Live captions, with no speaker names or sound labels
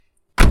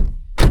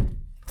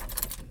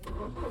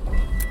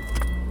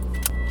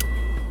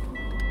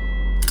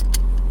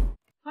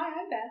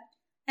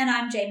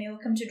I'm Jamie.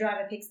 Welcome to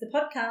Driver Picks the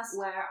podcast,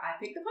 where I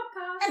pick the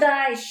podcast. And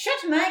I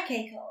shut my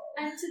cake hole.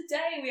 And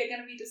today we are going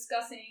to be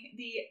discussing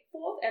the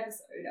 4th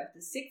episode of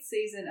the 6th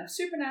season of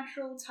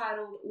Supernatural,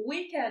 titled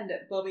Weekend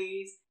at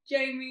Bobby's.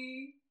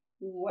 Jamie,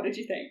 what did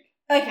you think?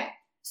 Okay,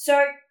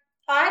 so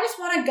I just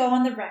want to go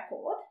on the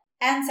record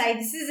and say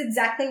this is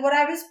exactly what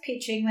I was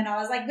pitching when I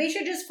was like, we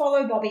should just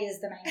follow Bobby as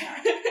the main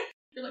character.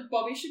 You're like,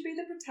 Bobby should be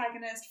the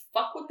protagonist.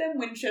 Fuck what them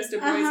Winchester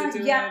boys are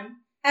doing. Yeah.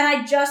 And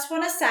I just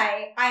want to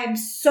say, I am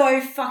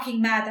so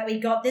fucking mad that we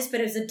got this,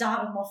 but it was a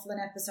Darvin Laughlin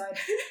episode.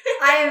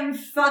 I am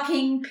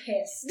fucking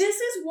pissed. This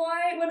is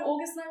why when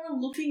August and I were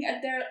looking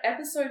at their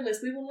episode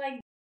list, we were like,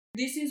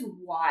 this is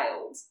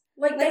wild.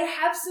 Like, they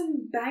have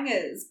some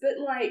bangers,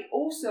 but, like,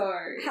 also...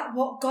 At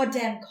what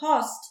goddamn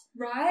cost?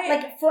 Right?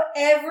 Like, for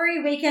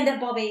every Weekend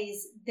at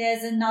Bobby's,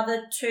 there's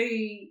another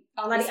 2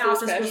 after-school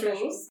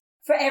specials.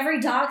 For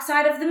every Dark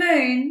Side of the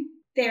Moon,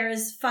 there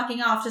is fucking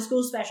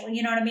after-school special.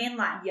 You know what I mean?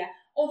 Like, yeah.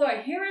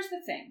 Although, here is the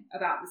thing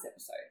about this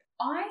episode.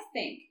 I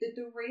think that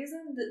the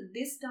reason that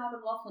this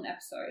Darvin Laughlin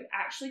episode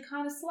actually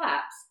kind of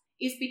slaps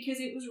is because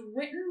it was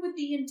written with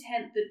the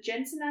intent that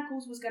Jensen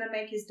Ackles was going to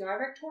make his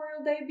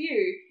directorial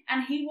debut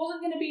and he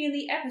wasn't going to be in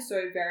the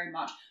episode very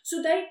much.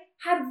 So they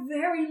had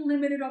very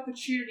limited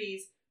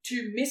opportunities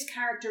to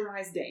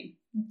mischaracterize Dean.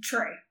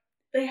 True.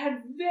 They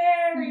had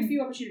very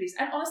few opportunities.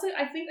 And honestly,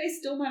 I think they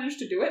still managed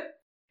to do it.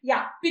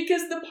 Yeah.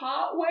 Because the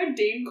part where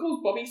Dean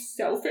calls Bobby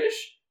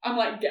selfish, I'm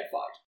like, get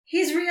fucked.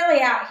 He's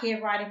really out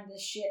here writing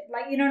this shit.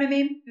 Like, you know what I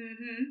mean?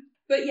 Mm-hmm.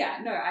 But yeah,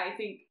 no, I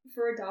think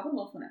for a Darvin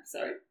Laughlin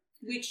episode,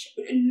 which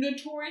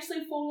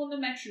notoriously fall on the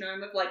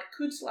metronome of, like,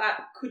 could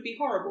slap, could be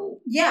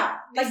horrible. Yeah.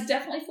 This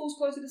definitely falls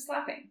closer to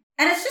slapping.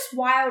 And it's just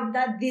wild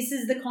that this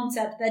is the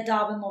concept that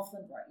Darvin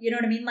Laughlin wrote. You know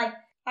what I mean? Like,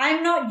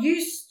 I'm not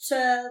used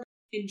to...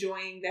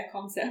 enjoying their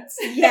concepts.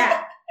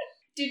 Yeah.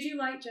 Did you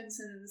like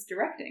Jensen's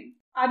directing?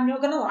 I'm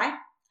not going to lie.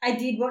 I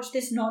did watch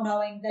this not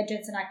knowing that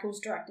Jensen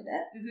Ackles directed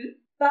it. Mm-hmm.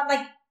 But,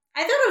 like,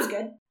 I thought it was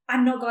good.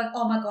 I'm not going,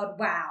 oh my god,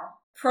 wow,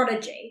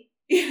 prodigy.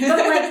 But,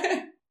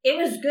 like, it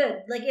was good.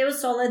 Like, it was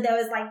solid. There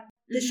was, like,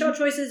 the short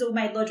choices all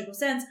made logical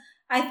sense.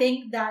 I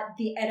think that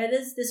the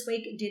editors this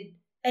week did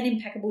an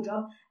impeccable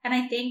job. And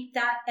I think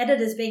that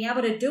editors being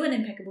able to do an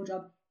impeccable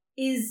job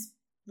is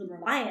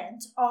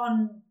reliant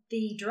on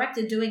the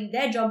director doing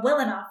their job well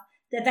enough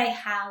that they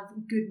have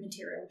good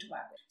material to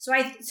work with. So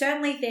I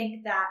certainly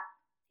think that,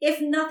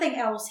 if nothing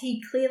else,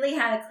 he clearly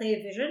had a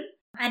clear vision.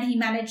 And he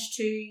managed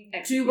to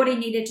do what he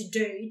needed to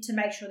do to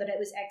make sure that it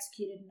was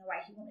executed in the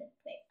way he wanted it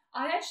to be.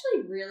 I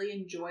actually really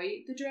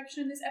enjoy the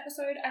direction in this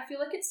episode. I feel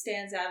like it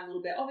stands out a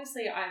little bit.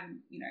 Obviously,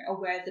 I'm,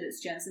 aware that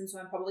it's Jensen, so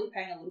I'm probably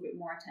paying a little bit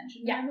more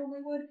attention than I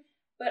normally would.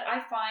 But I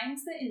find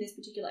that in this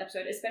particular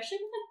episode, especially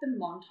with, like, the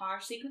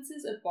montage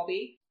sequences of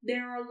Bobby,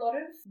 there are a lot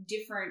of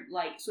different,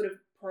 like, sort of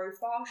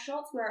profile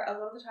shots where a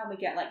lot of the time we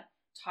get, like,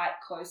 tight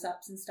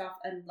close-ups and stuff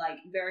and,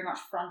 like, very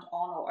much front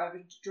on or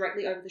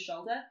directly over the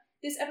shoulder.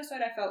 This episode,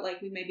 I felt like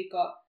we maybe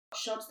got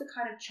shots that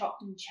kind of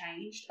chopped and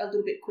changed a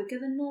little bit quicker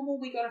than normal.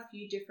 We got a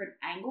few different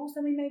angles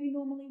than we maybe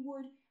normally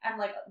would. And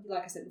like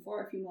I said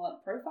before, a few more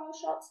like profile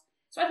shots.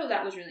 So I thought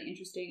that was really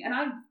interesting. And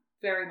I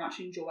very much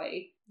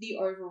enjoy the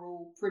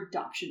overall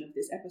production of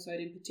this episode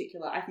in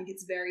particular. I think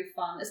it's very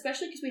fun,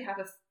 especially because we have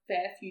a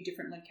fair few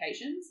different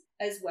locations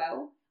as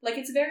well. Like,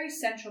 it's very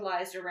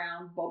centralized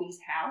around Bobby's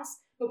house.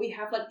 But we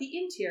have, like, the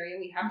interior,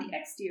 we have the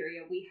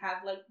exterior, we have,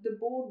 like, the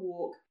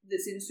boardwalk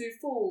that's in Sioux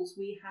Falls,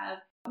 we have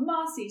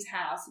Marcy's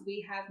house,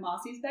 we have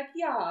Marcy's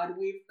backyard,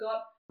 we've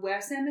got where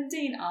Sam and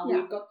Dean are,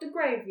 we've got the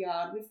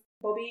graveyard, we've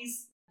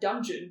Bobby's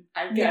dungeon,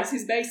 I guess,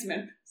 his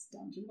basement. It's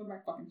dungeon, what am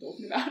I fucking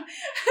talking about?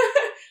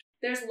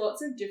 There's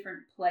lots of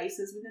different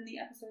places within the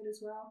episode as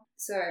well.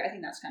 So I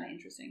think that's kind of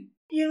interesting.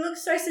 You look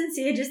so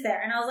sincere just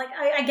there. And I was like,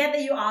 I get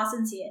that you are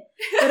sincere.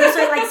 But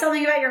also, like,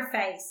 something about your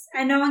face.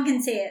 And no one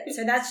can see it.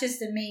 So that's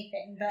just a me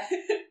thing. But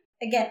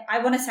again, I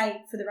want to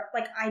say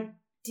I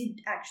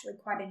did actually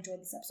quite enjoy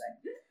this episode.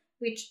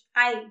 Which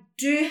I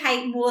do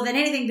hate more than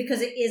anything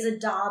because it is a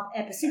Darb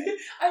episode.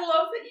 I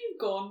love that you've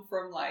gone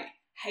from, like,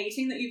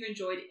 hating that you've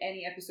enjoyed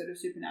any episode of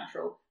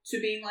Supernatural to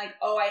being like,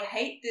 oh, I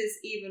hate this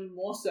even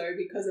more so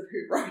because of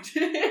who wrote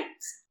it.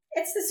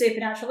 It's the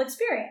Supernatural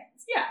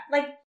experience. Yeah.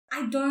 Like,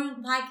 I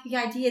don't like the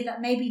idea that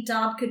maybe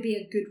Darb could be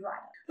a good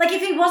writer. Like,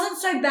 if he wasn't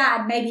so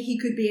bad, maybe he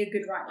could be a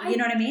good writer. You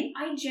know what I mean?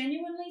 I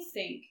genuinely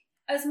think,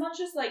 as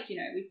much as, like,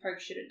 we poke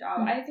shit at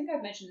Darb, I think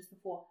I've mentioned this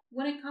before,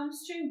 when it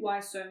comes to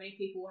why so many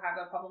people have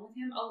a problem with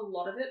him, a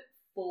lot of it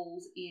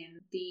falls in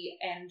the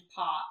end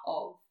part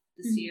of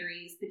the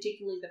series,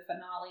 particularly the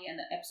finale and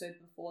the episode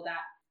before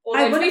that.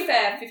 Although, to be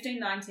fair,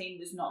 1519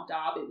 was not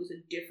Darb, it was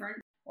a different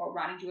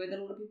writing duo that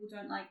a lot of people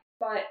don't like.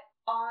 But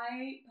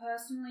I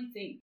personally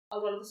think a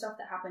lot of the stuff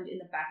that happened in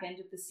the back end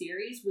of the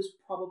series was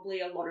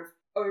probably a lot of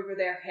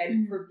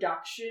over-their-head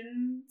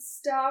production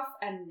stuff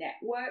and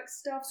network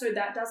stuff, so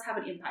that does have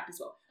an impact as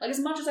well. Like, as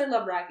much as I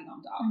love ragging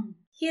on Darb.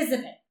 Here's the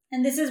thing,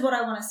 and this is what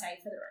I want to say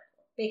for the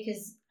record,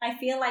 because I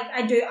feel like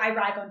I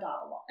rag on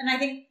Darb a lot. And I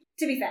think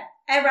to be fair,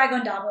 I rag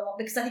on Darb a lot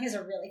because I think it's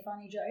a really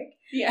funny joke.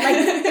 Yeah. Like,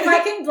 if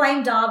I can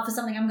blame Darb for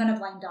something, I'm going to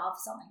blame Darb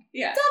for something.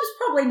 Yeah. Darb's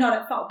probably not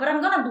at fault, but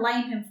I'm going to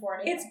blame him for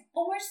it anyway. It's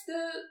almost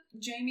the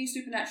Jamie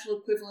Supernatural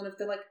equivalent of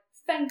the, like,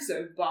 thanks,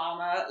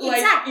 Obama. Like,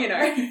 exactly. you know.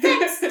 Like,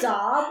 thanks,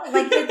 Darb.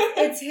 Like,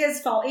 it's his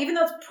fault. Even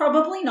though it's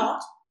probably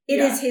not, it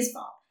is his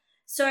fault.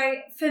 So,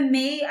 for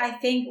me, I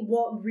think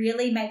what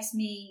really makes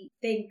me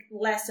think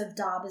less of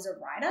Darb as a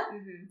writer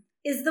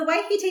is the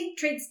way he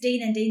treats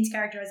Dean and Dean's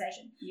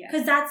characterization.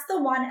 Because that's the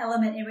one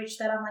element in which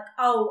that I'm like,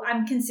 oh,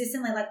 I'm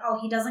consistently like, oh,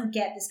 he doesn't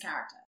get this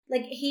character.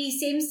 Like, he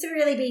seems to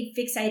really be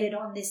fixated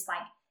on this,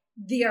 like,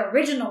 the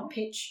original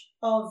pitch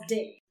of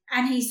Dean.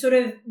 And he sort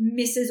of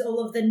misses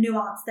all of the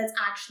nuance that's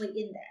actually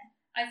in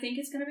there. I think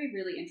it's going to be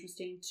really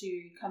interesting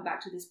to come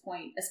back to this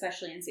point,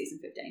 especially in season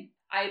 15.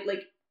 I,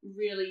 like,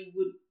 really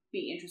would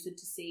be interested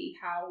to see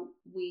how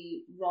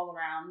we roll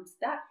around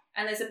that.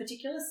 And there's a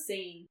particular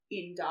scene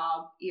in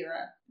Darb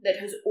era that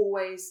has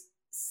always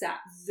sat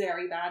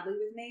very badly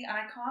with me. And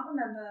I can't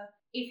remember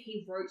if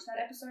he wrote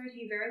that episode.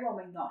 He very well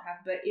may not have,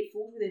 but it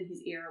falls within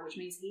his era, which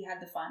means he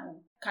had the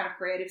final kind of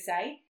creative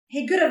say.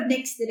 He could have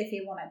nixed it if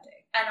he wanted to.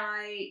 And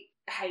I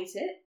hate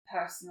it,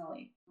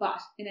 personally.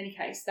 But in any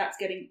case, that's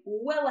getting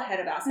well ahead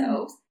of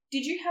ourselves.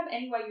 Did you have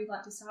any way you'd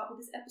like to start with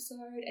this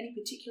episode? Any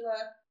particular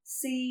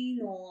scene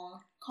or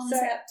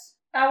concept?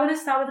 So, I want to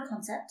start with a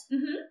concept.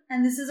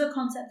 And this is a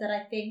concept that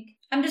I think,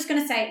 I'm just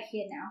going to say it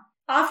here now.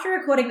 After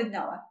recording with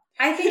Noah,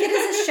 I think it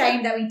is a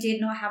shame that we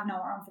did not have Noah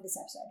on for this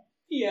episode.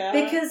 Yeah.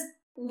 Because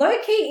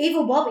low-key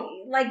evil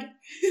Bobby, like,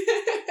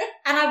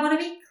 and I want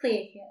to be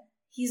clear here,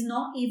 he's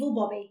not evil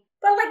Bobby,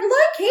 but like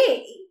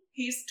low-key.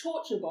 He's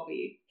torture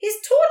Bobby. He's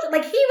torture,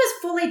 like he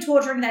was fully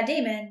torturing that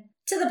demon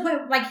to the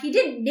point, like he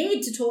didn't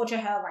need to torture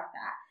her like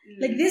that.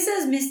 Like, this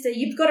is Mr.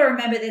 You've got to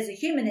remember there's a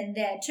human in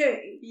there too.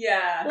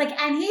 Yeah. Like,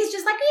 and he's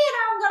just like,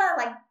 I'm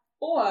gonna, like...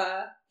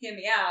 Or, hear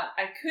me out,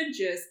 I could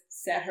just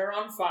set her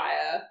on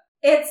fire.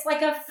 It's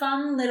like a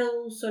fun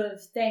little sort of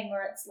thing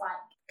where it's like,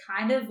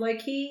 kind of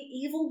low-key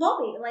evil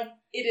Bobby. Like...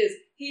 It is.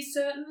 He's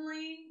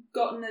certainly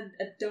gotten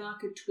a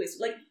darker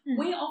twist. Like,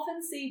 we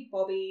often see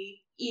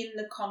Bobby in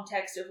the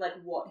context of, like,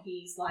 what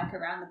he's like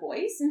around the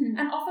boys. And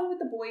often with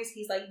the boys,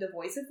 he's, like, the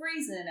voice of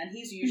reason. And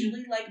he's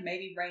usually, like,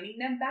 maybe reining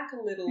them back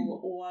a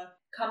little or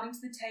coming to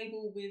the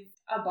table with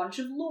a bunch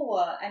of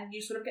lore. And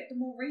you sort of get the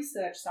more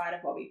research side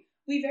of Bobby.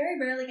 We very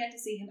rarely get to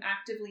see him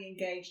actively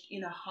engaged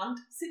in a hunt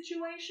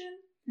situation.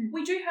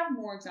 We do have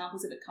more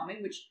examples of it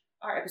coming, which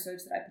are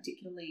episodes that I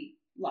particularly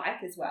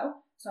like as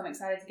well. So I'm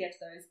excited to get to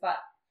those. But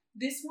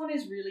this one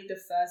is really the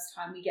first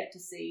time we get to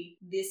see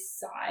this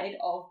side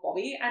of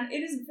Bobby, and it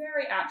is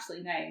very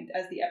aptly named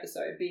as the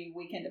episode being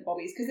Weekend at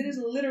Bobby's, because it is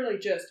literally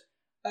just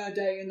a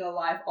day in the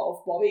life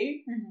of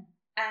Bobby,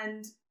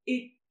 and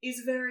it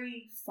is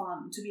very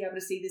fun to be able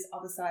to see this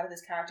other side of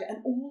this character and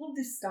all of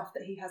this stuff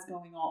that he has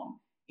going on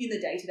in the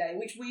day-to-day,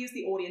 which we as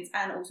the audience,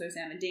 and also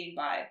Sam and Dean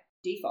by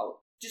default,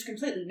 just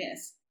completely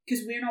miss,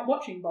 because we're not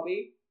watching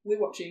Bobby,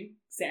 we're watching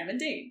Sam and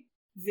Dean.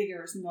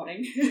 Vigorous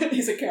nodding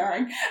is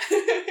occurring.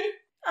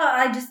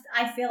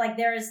 I feel like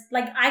there is,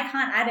 like, I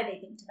can't add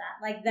anything to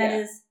that. Like, that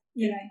is,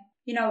 you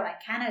know what I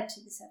can add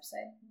to this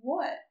episode?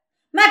 What?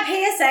 My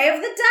PSA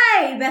of the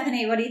day,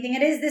 Bethany. What do you think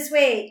it is this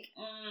week?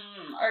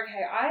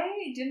 Okay, I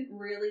didn't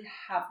really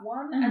have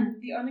one, and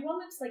the only one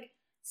that's, like,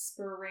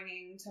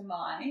 springing to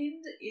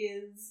mind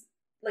is,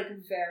 like,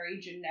 very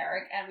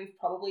generic, and we've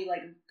probably,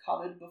 like,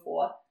 covered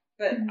before,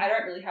 but I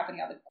don't really have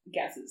any other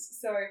guesses.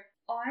 So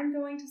I'm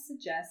going to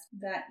suggest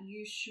that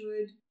you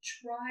should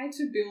try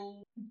to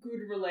build good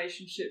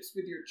relationships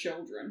with your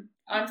children.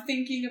 I'm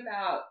thinking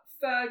about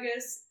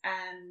Fergus,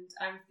 and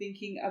I'm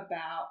thinking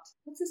about,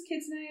 what's this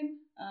kid's name?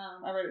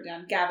 I wrote it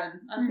down,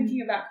 Gavin. I'm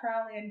thinking about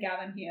Crowley and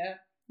Gavin here.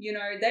 You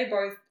know, they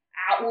both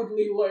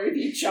outwardly loathe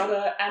each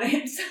other, and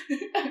it's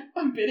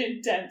a bit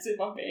intense if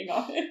I'm being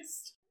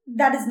honest.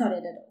 That is not it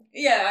at all.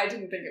 Yeah, I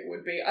didn't think it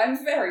would be.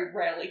 I'm very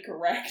rarely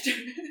correct.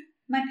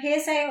 My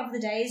PSA of the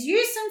day is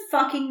use some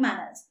fucking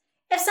manners.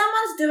 If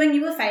someone's doing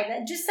you a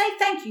favour, just say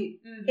thank you.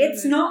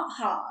 It's not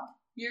hard.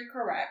 You're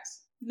correct.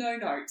 No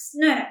notes.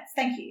 No notes,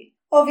 thank you.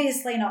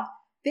 Obviously not.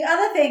 The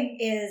other thing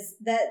is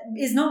that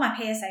is not my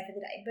PSA for the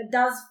day, but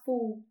does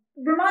fall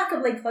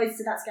remarkably close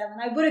to that scale,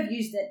 and I would have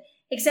used it,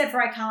 except for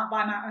I can't,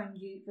 by my own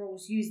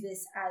rules, use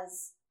this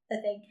as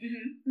a thing.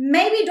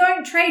 Maybe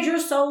don't trade your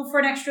soul for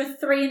an extra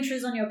 3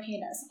 inches on your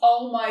penis.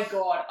 Oh my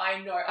god,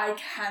 I know. I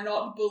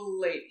cannot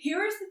believe.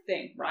 Here is the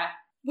thing, right?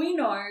 We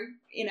know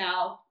in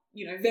our,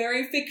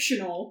 very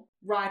fictional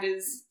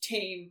writers'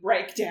 team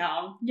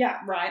breakdown,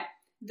 right,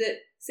 that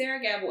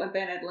Sarah Gamble and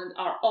Ben Edlund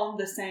are on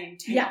the same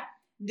team. Yeah.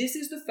 This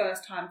is the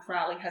first time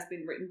Crowley has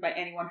been written by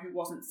anyone who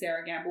wasn't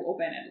Sarah Gamble or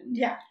Ben Edlund.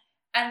 Yeah.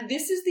 And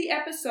this is the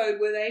episode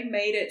where they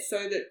made it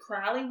so that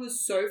Crowley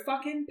was so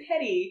fucking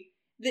petty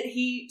that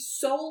he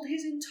sold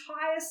his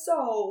entire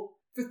soul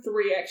for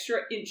 3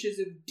 extra inches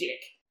of dick.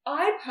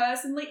 I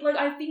personally,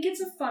 I think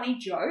it's a funny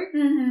joke,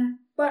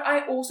 but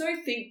I also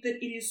think that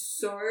it is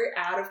so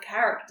out of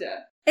character.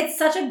 It's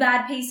such a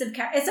bad piece of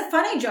character. It's a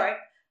funny joke,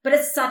 But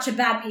it's such a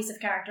bad piece of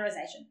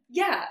characterization.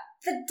 Yeah.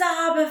 The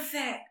Darb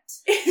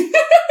effect.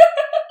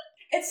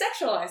 It's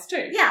sexualized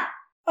too. Yeah,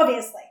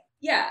 obviously.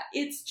 Yeah,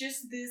 it's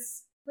just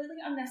this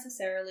completely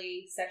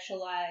unnecessarily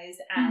sexualized,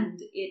 and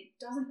it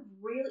doesn't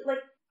really, like,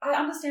 I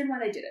understand why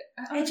they did it.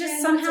 It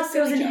just somehow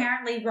feels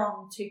inherently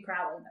wrong to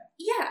Crowley, though.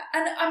 Yeah,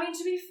 and I mean,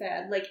 to be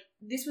fair, like,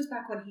 this was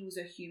back when he was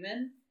a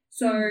human,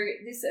 so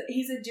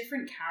he's a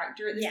different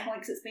character at this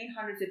point, because it's been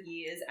hundreds of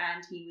years,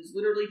 and he was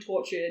literally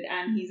tortured,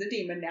 and he's a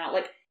demon now.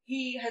 Like,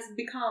 he has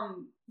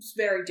become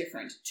very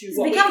different to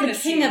what we can assume. He's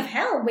become the king of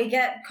hell. We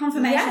get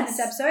confirmation in this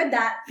episode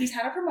that he's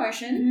had a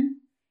promotion. Mm-hmm.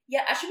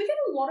 Yeah, actually, we get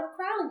a lot of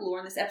Crowley lore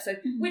in this episode,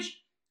 which,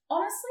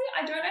 honestly,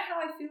 I don't know how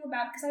I feel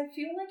about, because I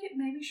feel like it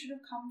maybe should have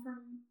come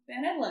from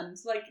Ben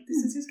Edlund. Like, this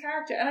is his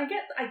character. And I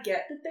get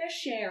that they're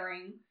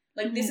sharing.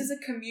 Like, this is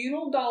a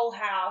communal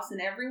dollhouse,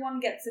 and everyone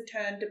gets a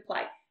turn to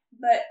play.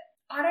 But,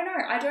 I don't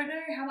know. I don't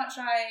know how much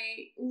I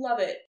love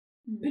it.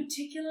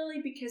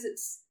 Particularly because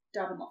it's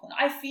Darb and Lachlan.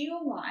 I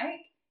feel like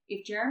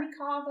if Jeremy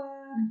Carver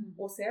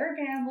or Sarah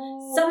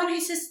Gamble... someone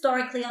who's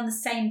historically on the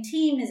same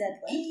team as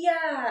Edlund.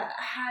 Yeah,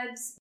 had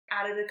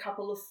added a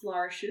couple of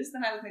flourishes,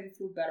 then I would maybe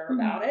feel better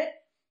about it.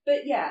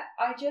 But yeah,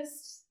 I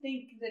just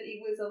think that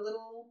it was a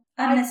little...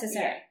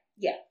 unnecessary.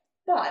 Yeah.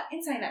 But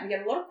in saying that, we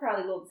get a lot of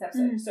Crowley lore this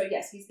episode. So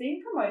yes, he's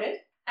being promoted.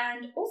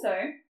 And also,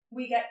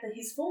 we get that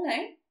his full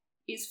name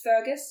is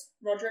Fergus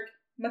Roderick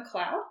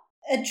MacLeod.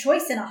 A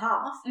choice and a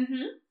half.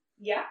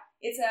 Yeah.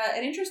 It's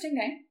an interesting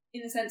name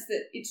in the sense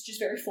that it's just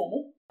very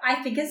formal. I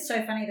think it's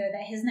so funny, though,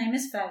 that his name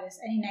is Fergus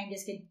and he named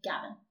his kid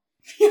Gavin.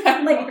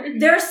 Yeah, like,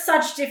 there are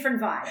such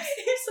different vibes.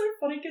 It's so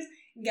funny because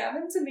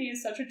Gavin to me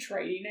is such a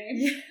tradie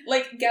name.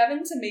 Like,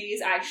 Gavin to me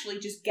is actually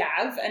just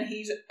Gav, and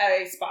he's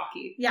a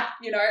Sparky. Yeah.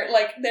 You know,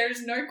 like,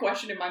 there's no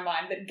question in my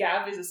mind that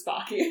Gav is a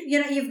Sparky.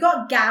 You know, you've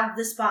got Gav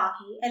the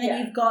Sparky, and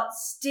then you've got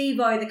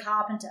Steve-O the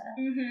Carpenter.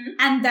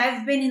 And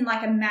they've been in,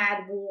 like, a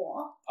mad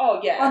war. Oh,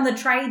 yeah. On the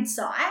trade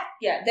site.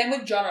 Yeah, then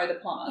with Jono the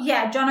Plumber.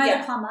 Yeah, Jono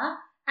the Plumber.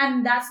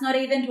 And that's not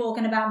even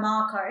talking about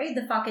Marco,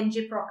 the fucking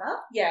gyp rocker.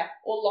 Yeah,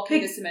 or Lockie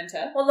the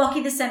Cementer. Or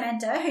Lockie the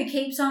Cementer, who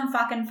keeps on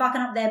fucking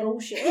up their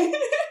bullshit.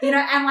 You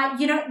know, and like,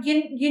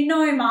 you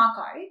know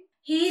Marco.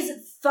 He's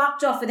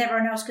fucked off with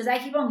everyone else because they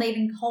keep on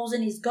leaving holes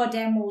in his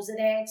goddamn walls that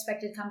they're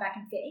expected to come back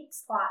and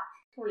fix. Like,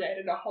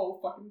 created a whole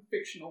fucking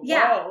fictional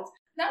world.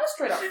 That was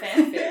straight up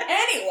fanfic.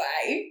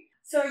 Anyway,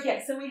 so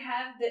we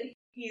have that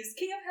he's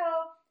King of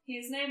Hell.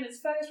 His name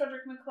is Fergus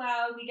Roderick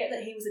MacLeod. We get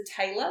that he was a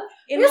tailor.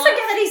 We also get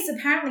that he's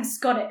apparently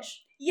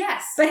Scottish.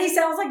 Yes. But he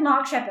sounds like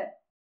Mark Sheppard.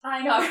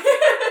 I know.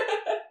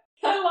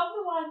 I love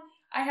the line,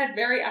 I had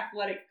very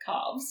athletic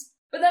calves.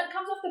 But that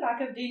comes off the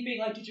back of Dean being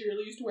like, did you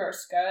really used to wear a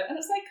skirt? And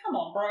it's like, come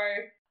on, bro.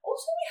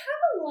 Also, we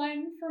have a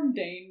line from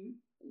Dean,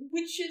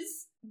 which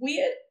is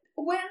weird,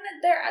 when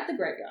they're at the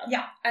graveyard.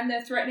 Yeah. And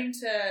they're threatening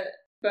to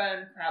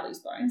burn Crowley's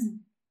bones.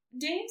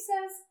 Dean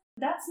says,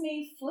 that's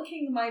me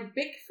flicking my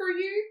bick for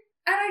you.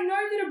 And I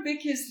know that a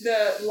bick is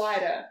the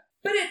lighter,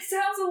 but it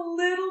sounds a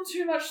little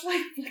too much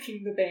like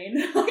flicking the bean.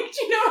 Like,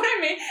 do you know what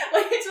I mean?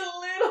 Like, it's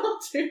a little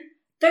too...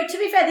 Though, to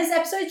be fair, this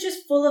episode's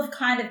just full of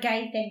kind of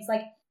gay things.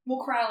 Like,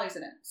 well, Crowley's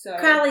in it, so...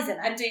 Crowley's in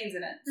it. And Dean's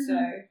in it, so...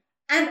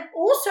 And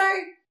also,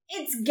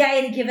 it's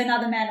gay to give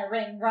another man a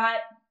ring, right?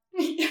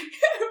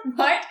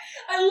 Right?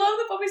 I love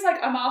that Bobby's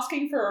like, I'm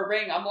asking for a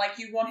ring. I'm like,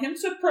 you want him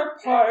to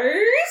propose?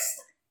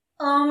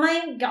 Oh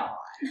my god.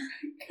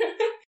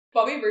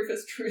 Bobby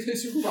Rufus Truth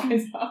is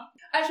rise up.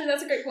 Actually,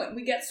 that's a great point.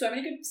 We get so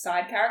many good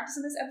side characters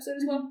in this episode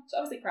as well. So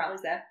obviously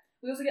Crowley's there.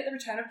 We also get the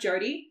return of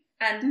Jodie.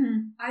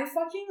 And I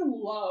fucking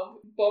love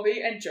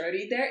Bobby and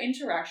Jodie. Their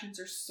interactions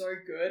are so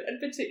good. And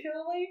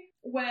particularly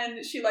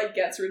when she, like,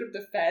 gets rid of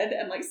the Fed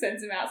and, like,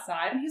 sends him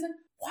outside. And he's like,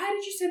 why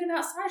did you send him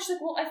outside? She's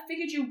like, well, I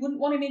figured you wouldn't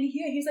want him in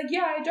here. He's like,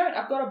 yeah, I don't.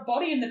 I've got a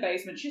body in the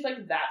basement. She's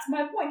like, that's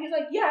my point. He's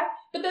like, yeah,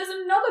 but there's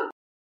another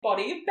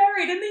body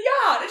buried in the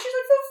yard. And she's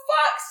like, for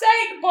fuck's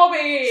sake,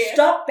 Bobby!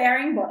 Stop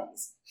burying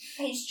bodies.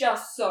 He's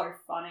just so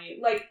funny.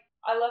 Like,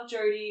 I love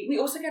Jodie. We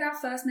also get our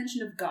first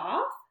mention of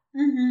Garth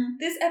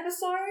this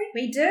episode.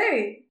 We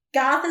do.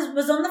 Garth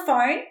was on the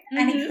phone,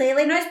 and he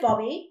clearly knows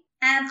Bobby.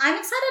 And I'm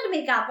excited to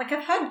meet Garth. Like,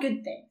 I've heard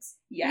good things.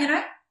 Yeah. You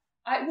know?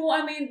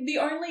 I mean, the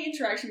only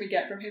interaction we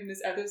get from him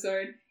this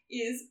episode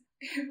is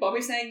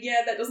Bobby saying,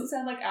 yeah, that doesn't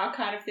sound like our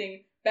kind of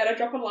thing. Better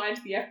drop a line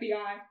to the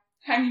FBI.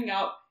 Hanging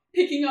up.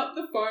 Picking up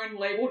the phone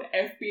labelled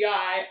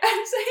FBI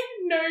and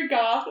saying, no,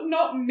 Garth,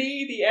 not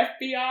me,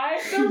 the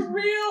FBI, the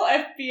real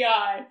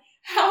FBI.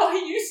 How are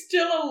you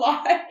still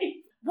alive?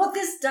 What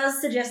this does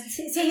suggest...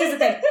 See, here's the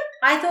thing.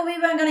 I thought we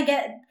weren't going to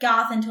get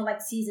Garth until,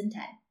 like, season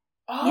 10.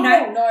 Oh, you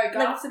know? No,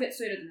 Garth's like, a bit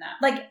sooner than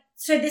that. Like,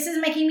 so this is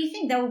making me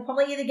think that we'll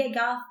probably either get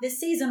Garth this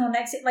season or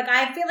next... Like, I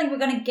have a feeling we're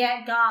going to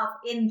get Garth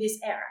in this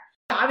era.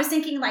 I was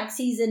thinking, like,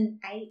 season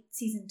 8,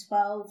 season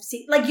 12,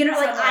 like, you know,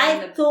 like,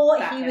 I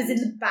thought he was in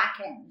the back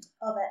end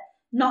of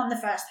it, not in the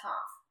first half.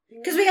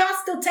 Because we are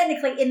still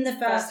technically in the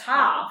first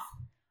half.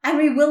 And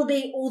we will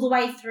be all the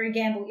way through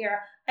Gamble era.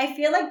 I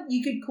feel like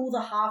you could call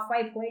the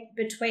halfway point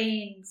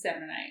between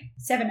 7 and 8.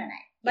 7 and 8.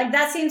 Like,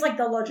 that seems like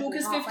the logical Well,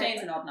 because halfway 15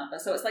 is an odd number,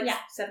 so it's like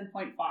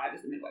 7.5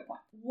 is the midway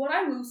point. What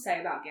I will say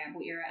about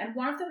Gamble Era, and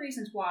one of the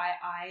reasons why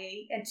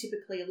I am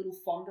typically a little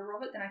fonder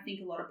of it than I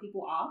think a lot of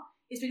people are,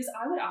 is because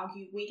I would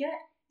argue we get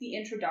the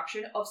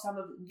introduction of some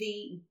of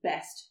the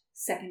best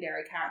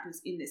secondary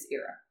characters in this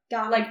era.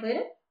 Garth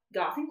included?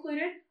 Garth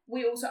included.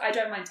 We also, I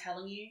don't mind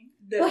telling you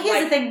that. Well,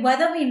 here's the thing,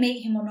 whether we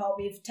meet him or not,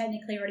 we've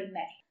technically already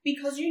met him.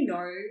 Because you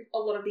know a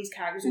lot of these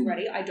characters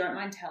already, I don't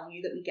mind telling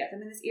you that we get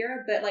them in this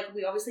era, but like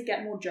we obviously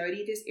get more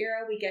Jodie this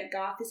era, we get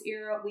Garth this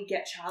era, we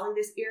get Charlie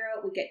this era,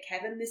 we get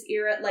Kevin this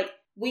era, like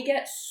we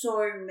get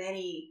so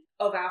many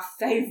of our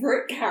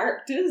favourite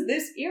characters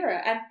this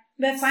era, and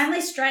we're finally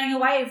straying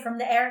away from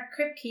the Eric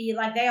Kripke,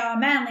 like they are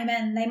manly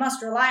men, they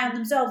must rely on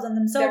themselves and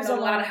themselves they're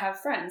not allowed alone. to have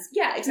friends.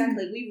 Yeah,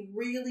 exactly. We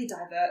really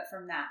divert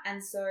from that,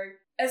 and so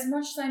as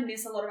much as I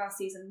miss a lot of our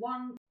season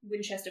 1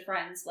 Winchester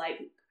friends like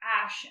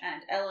Ash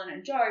and Ellen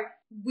and Joe,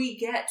 we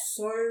get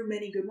so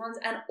many good ones,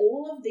 and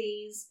all of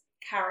these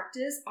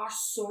characters are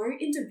so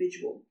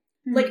individual.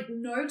 Like,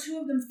 no two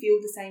of them feel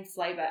the same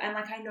flavour, and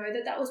like I know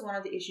that was one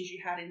of the issues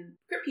you had in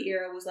Kripke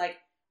era, was like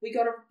we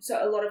got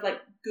a lot of like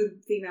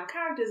good female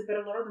characters, but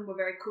a lot of them were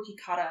very cookie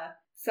cutter,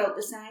 felt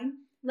the same.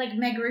 Like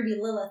Meg, Ruby,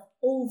 Lilith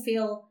all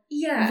feel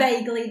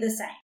vaguely the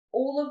same.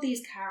 All of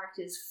these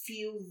characters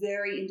feel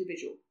very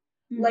individual.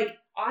 Like,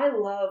 I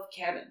love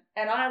Kevin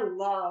and I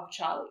love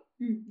Charlie.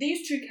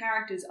 These two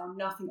characters are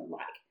nothing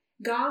alike.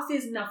 Garth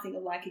is nothing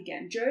alike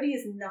again. Jodie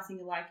is nothing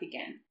alike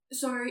again.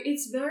 So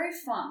it's very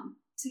fun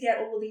to get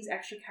all of these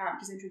extra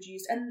characters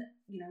introduced. And,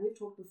 you know, we've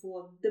talked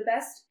before, the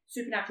best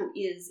Supernatural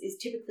is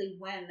typically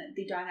when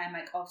the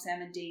dynamic of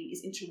Sam and Dean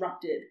is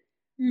interrupted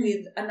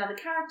with another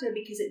character,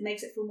 because it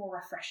makes it feel more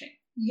refreshing.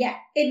 Yeah.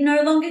 It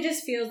no longer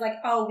just feels like,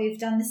 oh, we've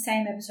done the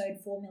same episode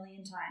 4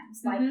 million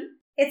times. Like,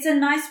 it's a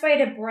nice way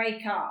to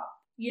break up,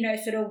 you know,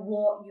 sort of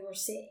what you're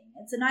seeing.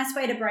 It's a nice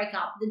way to break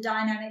up the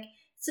dynamic.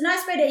 It's a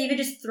nice way to even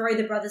just throw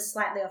the brothers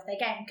slightly off their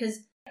game, because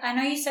I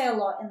know you say a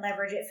lot in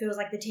Leverage, it feels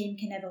like the team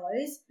can never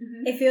lose.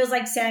 It feels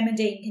like Sam and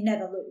Dean can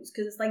never lose,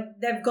 because it's like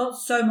they've got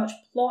so much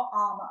plot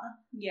armor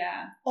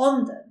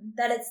on them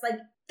that it's like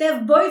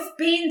they've both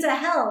been to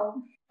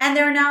hell and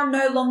they're now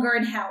no longer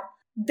in hell.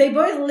 They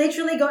both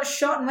literally got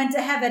shot and went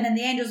to heaven, and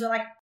the angels are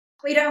like,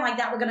 we don't like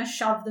that, we're going to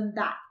shove them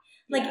back.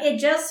 Like, it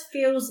just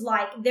feels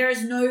like there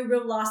is no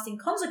real lasting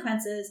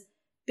consequences,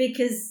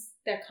 because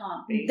there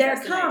can't be. There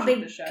can't be,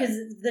 because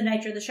it's the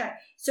nature of the show.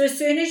 So as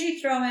soon as you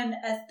throw in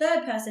a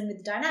third person with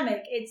the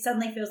dynamic, it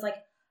suddenly feels like,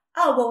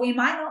 oh, well, we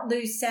might not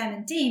lose Sam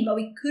and Dean, but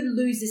we could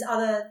lose this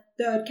other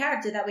third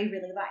character that we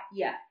really like.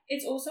 Yeah.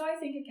 It's also, I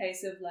think, a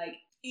case of, like,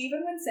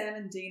 even when Sam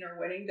and Dean are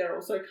winning, they're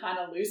also kind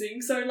of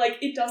losing. So, like,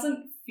 it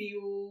doesn't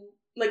feel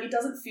like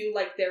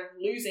they're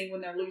losing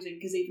when they're losing,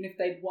 because even if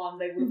they'd won,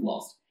 they would have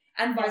lost.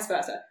 And vice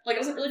versa. Like, it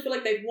doesn't really feel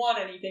like they've won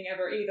anything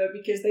ever either,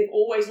 because they've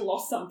always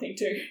lost something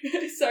too.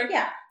 So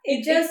yeah,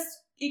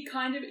 it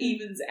kind of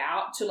evens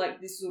out to like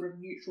this sort of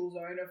neutral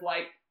zone of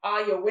like,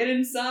 are you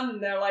winning, son?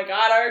 And they're like,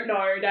 I don't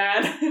know,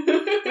 Dad.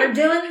 We're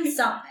doing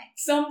something.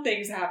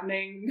 Something's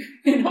happening.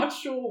 We're not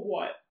sure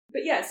what.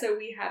 But yeah, so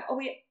we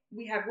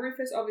have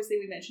Rufus, obviously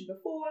we mentioned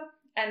before,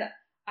 and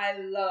I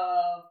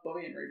love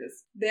Bobby and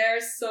Rufus. They're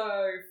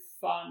so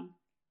fun.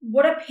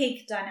 What a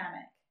peak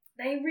dynamic.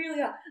 They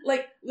really are.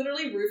 Like,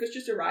 literally Rufus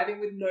just arriving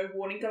with no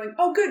warning going,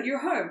 oh good, you're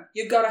home.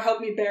 You gotta help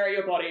me bury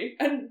your body.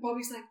 And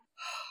Bobby's like,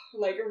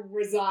 like a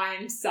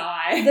resigned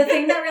sigh. The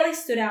thing that really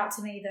stood out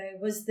to me, though,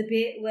 was the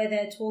bit where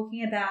they're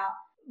talking about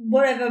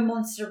whatever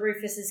monster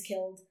Rufus has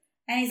killed.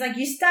 And he's like,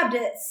 you stabbed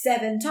it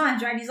 7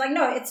 times, right? And he's like,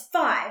 no, it's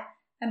 5.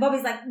 And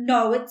Bobby's like,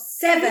 no, it's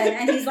 7.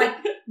 And he's like,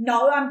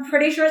 no, I'm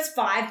pretty sure it's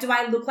 5. Do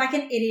I look like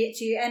an idiot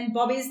to you? And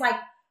Bobby's like,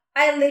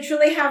 I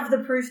literally have the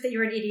proof that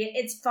you're an idiot.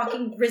 It's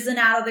fucking risen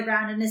out of the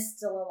ground and is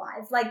still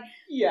alive. Like,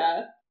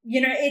 yeah. You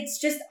know, it's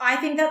just, I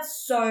think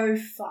that's so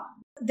fun.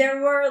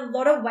 There were a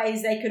lot of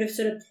ways they could have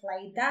sort of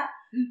played that,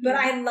 but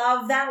I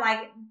love that, like,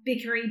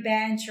 bickery,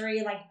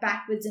 bantery, like,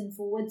 backwards and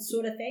forwards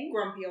sort of thing.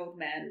 Grumpy old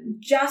man.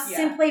 Just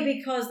simply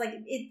because, like,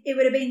 it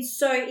would have been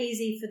so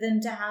easy for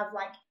them to have,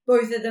 like,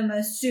 both of them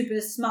are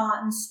super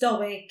smart and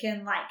stoic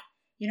and, like,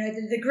 you know,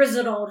 the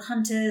grizzled old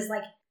hunters,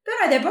 like, but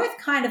no, they're both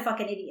kind of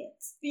fucking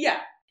idiots. Yeah.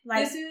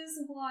 Like, this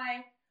is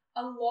why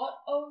a lot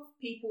of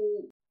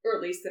people, or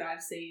at least that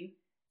I've seen,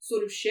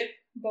 sort of ship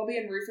Bobby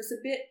and Rufus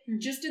a bit,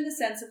 just in the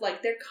sense of,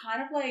 like, they're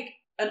kind of like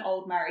an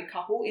old married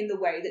couple in the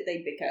way that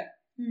they bicker.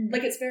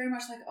 Like, it's very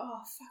much like, oh,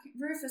 fucking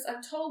Rufus,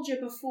 I've told you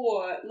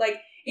before. Like,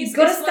 you've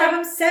got to stab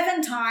him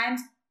 7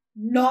 times,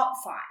 not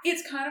 5.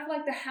 It's kind of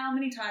like the how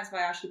many times have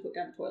I actually put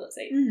down the toilet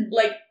seat?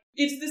 Like,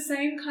 it's the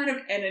same kind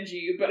of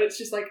energy, but it's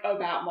just, like,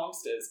 about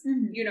monsters,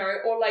 you know?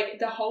 Or, like,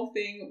 the whole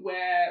thing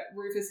where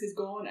Rufus has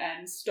gone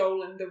and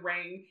stolen the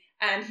ring,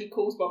 and he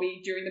calls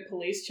Bobby during the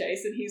police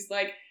chase, and he's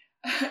like,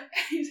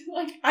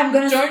 I'm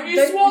gonna don't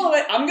you swallow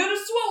it, I'm gonna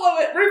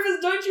swallow it,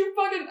 Rufus, don't you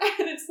fucking,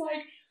 and it's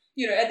like,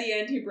 you know, at the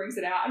end he brings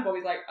it out and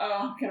Bobby's like, oh,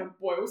 I'm gonna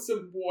boil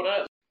some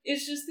water.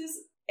 It's just this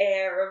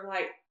air of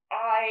like,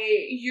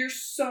 you're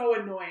so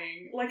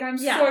annoying, like, I'm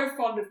so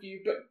fond of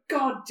you, but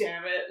god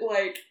damn it,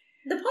 like,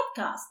 The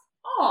podcast.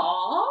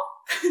 Aww.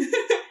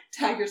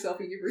 Tag yourself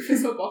in your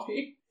Rufus or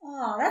Bobby.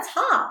 Oh, that's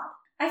hard.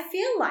 I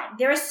feel like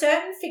there are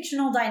certain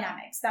fictional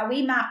dynamics that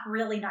we map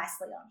really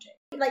nicely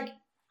onto. Like,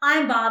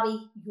 I'm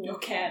Barbie, you're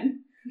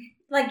Ken.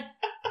 Like,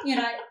 you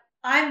know,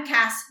 I'm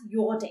Cass,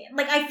 you're Dan.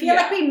 Like, I feel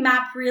like we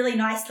map really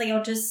nicely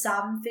onto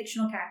some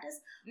fictional characters.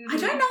 Mm-hmm. I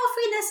don't know if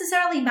we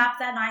necessarily map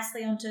that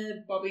nicely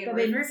onto Bobby and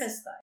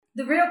Rufus, though.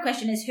 The real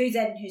question is who's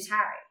Ed and who's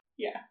Harry?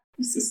 Yeah,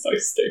 this is so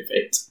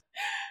stupid.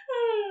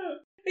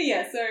 But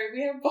yeah, so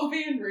we have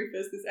Bobby and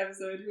Rufus this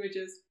episode who are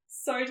just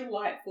so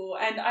delightful.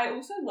 And I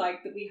also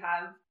like that we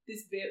have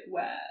this bit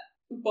where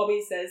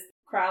Bobby says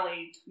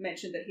Crowley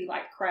mentioned that he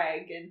liked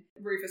Craig, and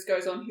Rufus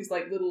goes on his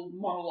like little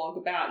monologue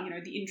about, you know,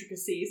 the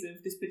intricacies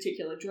of this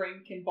particular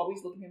drink, and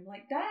Bobby's looking at him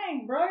like,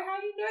 dang, bro, how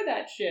do you know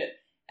that shit?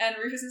 And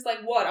Rufus is like,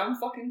 what, I'm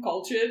fucking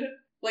cultured?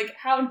 Like,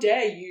 how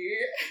dare you?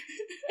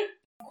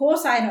 Of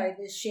course I know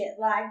this shit,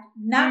 like,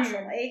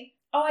 naturally.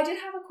 Oh, I did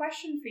have a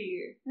question for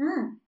you.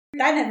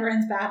 That never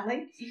ends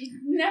badly.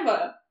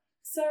 Never.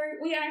 So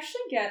we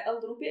actually get a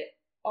little bit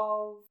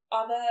of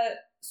other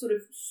sort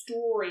of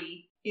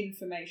story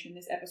information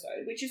this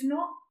episode, which is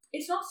not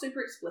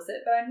super explicit,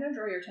 but I'm going to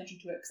draw your attention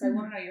to it because I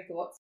want to know your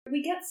thoughts.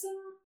 We get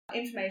some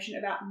information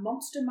about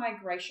monster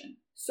migration.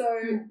 So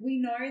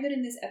we know that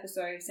in this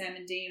episode, Sam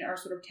and Dean are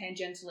sort of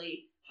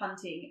tangentially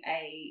hunting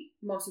a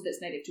monster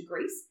that's native to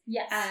Greece.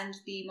 Yes. And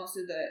the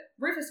monster that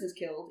Rufus has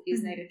killed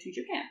is native to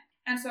Japan.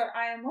 And so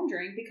I am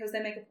wondering, because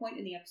they make a point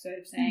in the episode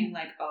of saying,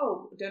 like,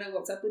 oh, don't know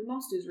what's up with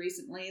monsters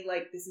recently,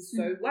 like, this is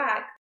so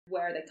whack,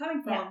 where are they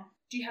coming from? Yeah.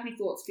 Do you have any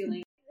thoughts,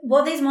 feelings?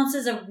 What these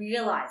monsters are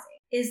realising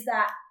is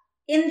that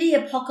in the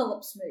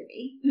Apocalypse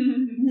movie,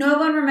 no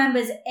one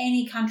remembers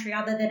any country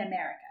other than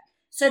America.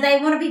 So they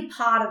want to be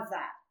part of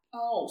that.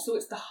 Oh, so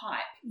it's the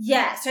hype.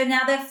 Yeah, so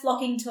now they're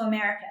flocking to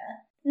America.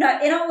 No,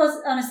 in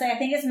all honesty, I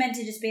think it's meant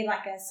to just be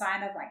like a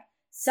sign of, like,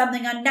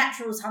 something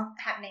unnatural's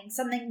happening,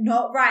 something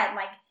not right,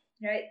 like,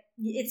 you know,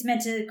 it's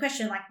meant to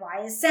question, like,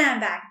 why is Sam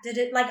back? Did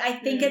it, like, I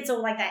think it's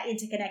all, like, that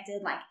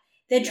interconnected, like,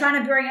 they're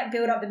trying to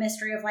build up the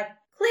mystery of, like,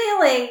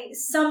 clearly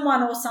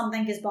someone or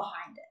something is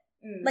behind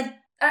it. Like,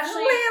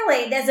 actually,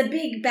 clearly there's a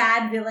big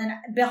bad villain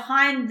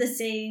behind the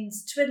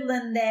scenes,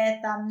 twiddling their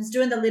thumbs,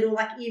 doing the little,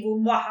 like, evil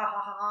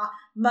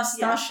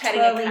mustache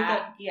twirly thing.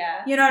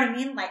 Yeah. You know what I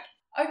mean? Like,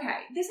 okay,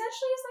 this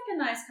actually is, like, a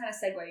nice kind of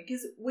segue,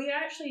 because we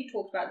actually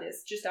talked about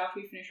this just after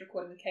we finished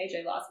recording with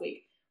KJ last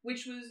week,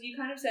 which was, you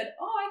kind of said,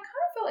 oh, I kind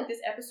of felt like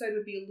this episode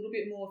would be a little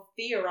bit more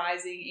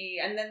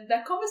theorising-y, and then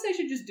that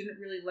conversation just didn't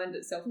really lend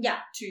itself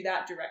to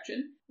that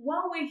direction.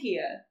 While we're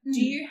here, do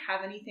you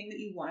have anything that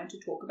you wanted to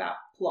talk about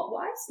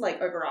plot-wise,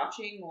 like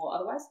overarching or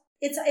otherwise?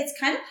 It's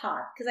kind of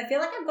hard, because I feel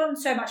like I've gotten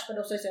so much but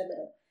also so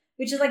little,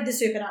 which is like the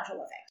supernatural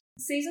effect.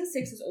 Season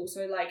 6 is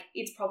also, like,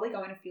 it's probably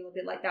going to feel a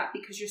bit like that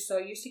because you're so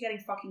used to getting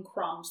fucking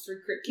crumbs through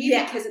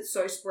Kripke because it's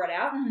so spread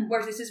out,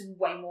 whereas this is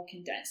way more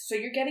condensed. So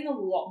you're getting a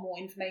lot more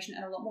information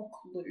and a lot more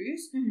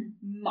clues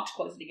much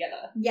closer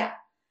together. Yeah.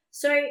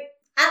 So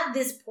at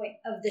this point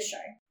of the show,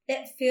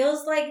 it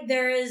feels like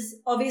there's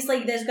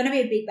going to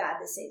be a big bad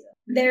this season.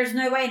 There's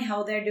no way in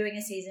hell they're doing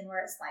a season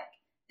where it's like,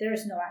 there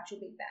is no actual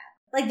big bad.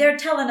 Like, they're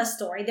telling a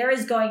story. There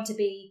is going to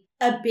be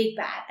a big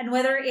bad. And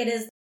whether it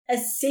is a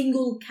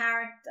single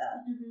character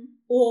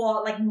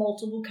or like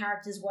multiple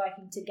characters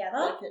working together,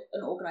 like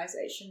an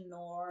organization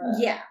or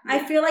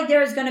I feel like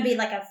there is going to be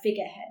like a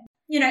figurehead,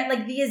 you know,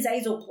 like the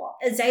Azazel plot.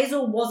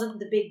 Azazel wasn't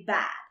the big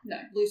bad. No,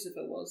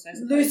 Lucifer was.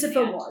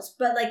 Lucifer was,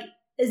 but like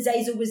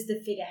Azazel was the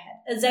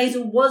figurehead.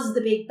 Azazel was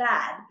the big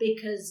bad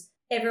because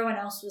everyone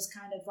else was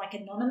kind of like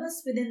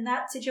anonymous within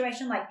that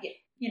situation. Like,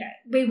 you know,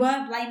 we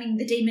weren't blaming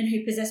the demon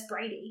who possessed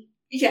Brady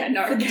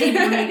for the demon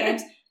Hunger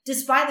Games,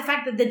 despite the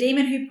fact that the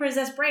demon who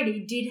possessed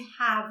Brady did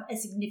have a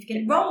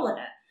significant role in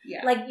it.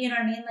 Yeah. Like, you know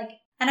what I mean? Like,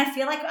 and I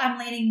feel like I'm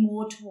leaning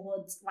more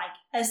towards like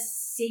a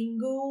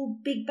single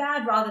big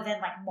bad rather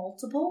than like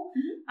multiple,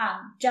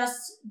 just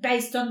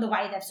based on the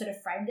way they've sort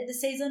of framed it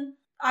this season.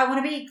 I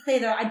want to be clear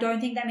though, I don't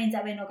think that means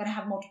that we're not going to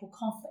have multiple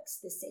conflicts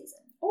this season.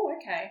 Oh,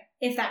 okay.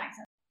 If that makes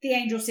sense. The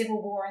Angel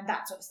Civil War and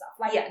that sort of stuff.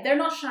 Like, yeah, they're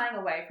not shying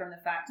away from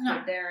the fact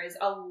that there is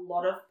a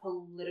lot of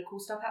political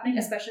stuff happening,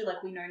 especially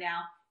like we know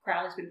now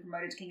Crowley's been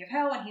promoted to King of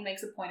Hell, and he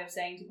makes a point of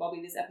saying to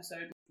Bobby this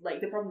episode,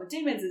 like, the problem with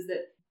demons is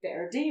that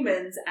there are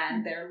demons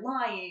and they're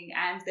lying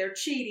and they're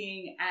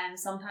cheating, and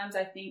sometimes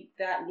I think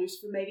that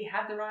Lucifer maybe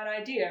had the right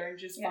idea and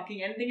just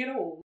fucking anything at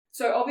all.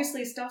 So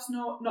obviously stuff's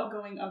not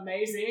going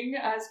amazing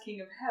as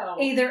King of Hell.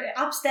 Either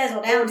upstairs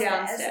or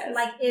downstairs.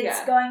 Like,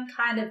 it's going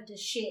kind of to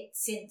shit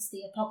since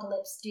the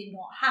apocalypse did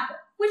not happen.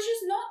 Which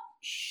is not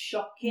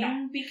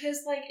shocking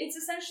because, like, it's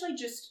essentially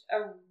just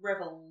a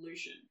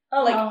revolution.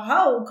 Oh,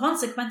 like,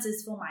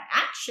 consequences for my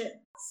actions.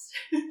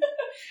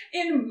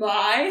 In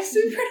my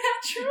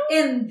supernatural?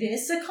 In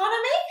this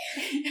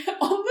economy?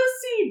 On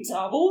the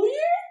CW?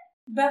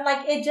 But,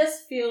 like, it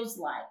just feels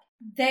like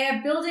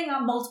they're building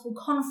up multiple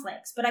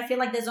conflicts, but I feel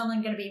like there's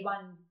only going to be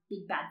one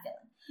big bad villain.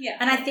 Yeah.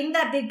 And I think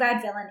that big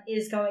bad villain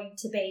is going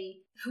to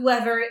be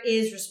whoever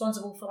is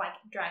responsible for, like,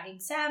 dragging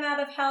Sam out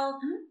of hell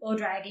or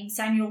dragging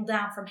Samuel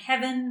down from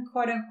heaven,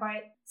 quote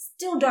unquote.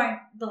 Still don't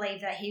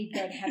believe that he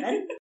would go to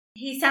heaven.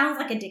 He sounds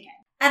like a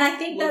dickhead. And I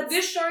think that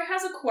this show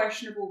has a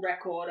questionable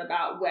record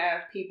about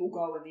where people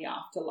go in the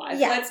afterlife.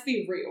 Yeah. Let's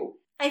be real.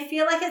 I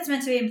feel like it's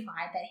meant to be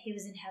implied that he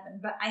was in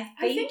heaven, but I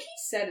think he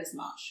said as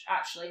much,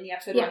 actually, in the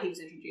episode Yeah. where he was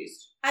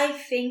introduced. I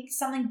think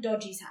something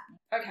dodgy's happening.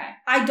 Okay.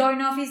 I don't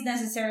know if he's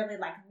necessarily,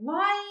 like,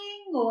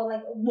 lying or,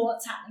 like,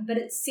 what's happening, but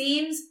it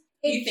seems...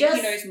 You think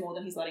he knows more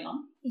than he's letting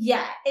on?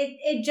 Yeah,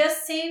 it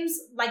just seems,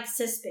 like,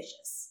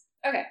 suspicious.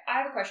 Okay, I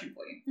have a question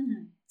for you.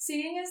 Mm-hmm.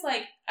 Seeing as,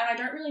 like, and I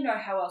don't really know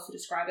how else to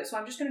describe it, so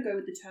I'm just going to go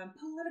with the term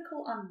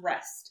political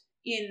unrest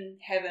in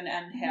heaven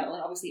and hell,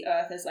 and obviously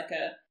Earth as, like,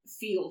 a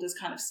field is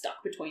kind of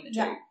stuck between the two.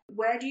 Yeah.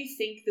 Where do you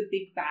think the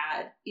big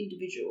bad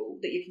individual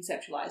that you're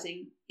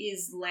conceptualizing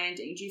is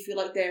landing? Do you feel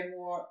like they're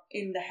more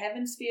in the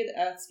heaven sphere,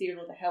 the Earth sphere,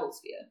 or the hell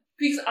sphere?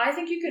 Because I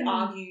think you can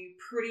argue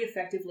pretty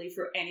effectively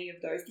for any of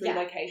those three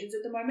locations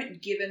at the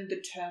moment, given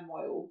the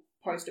turmoil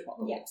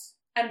post-apocalypse. Yes.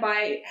 And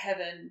by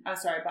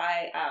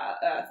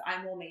Earth,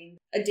 I more mean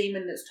a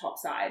demon that's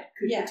topside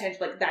could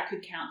potentially, like, that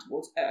could count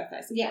towards Earth,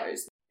 I suppose. Yeah.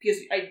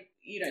 Because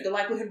the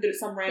likelihood that it's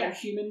some random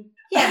human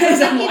Yeah, is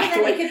like,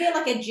 unlikely. it could be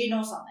like a djinn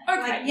or something.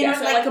 Okay,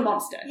 like, like a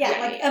monster.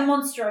 Yeah, a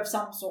monster of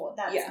some sort.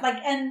 That's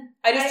like, and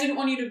I just didn't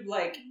want you to,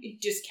 like,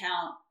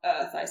 discount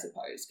Earth, I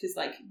suppose, because,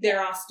 like,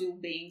 there are still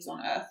beings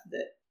on Earth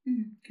that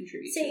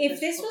contribute. See,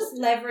 if this was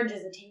Leverage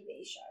as a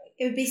TV show,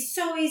 it would be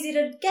so easy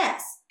to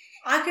guess.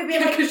 I could be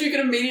like... Because you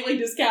could immediately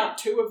discount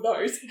two of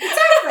those.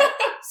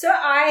 Exactly. So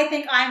I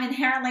think I'm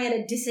inherently at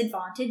a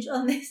disadvantage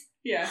on this.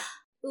 Yeah.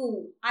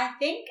 Ooh, I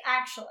think,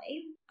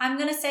 actually, I'm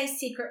going to say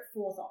secret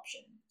fourth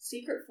option.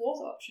 Secret fourth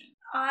option?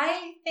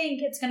 I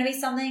think it's going to be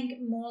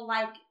something more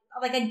like,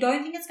 I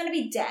don't think it's going to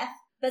be death,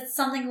 but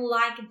something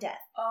like death.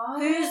 Oh.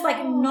 Who's,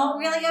 like, not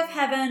really of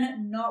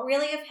heaven, not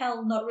really of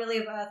hell, not really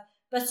of earth,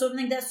 but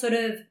something that sort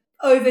of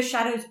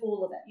overshadows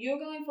all of it. You're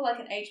going for, like,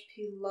 an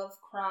H.P.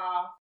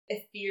 Lovecraft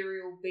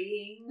ethereal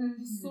being,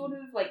 sort of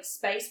like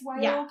space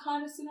whale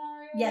kind of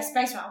scenario. Yeah,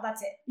 space whale,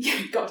 that's it. Yeah,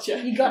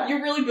 gotcha. You got it.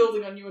 You're really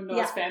building on your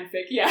Norse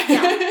fanfic, Yeah,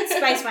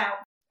 space whale.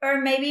 Or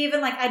maybe even,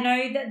 like, I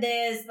know that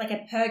there's, like,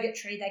 a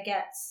purgatory that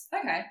gets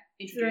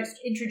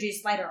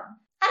introduced later on.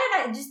 I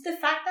don't know, just the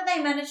fact that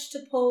they managed to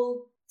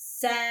pull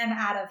Sam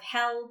out of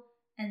hell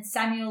and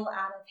Samuel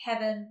out of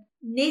heaven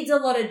needs a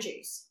lot of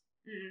juice.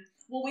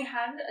 Well, we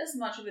had as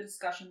much of a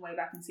discussion way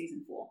back in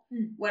season 4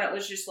 when it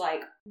was just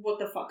like, what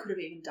the fuck could have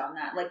even done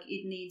that? Like,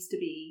 it needs to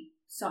be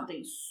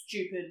something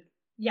stupid,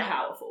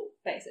 powerful,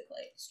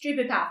 basically.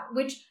 Stupid powerful,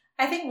 which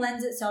I think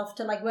lends itself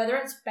to, like, whether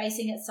it's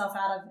basing itself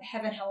out of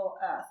heaven, hell,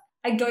 or earth.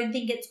 I don't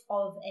think it's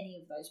of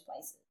any of those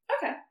places.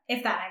 Okay.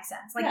 If that makes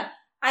sense. Like,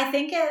 I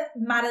think it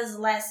matters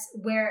less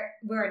where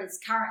it is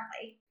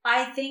currently.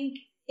 I think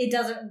it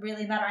doesn't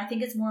really matter. I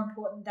think it's more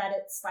important that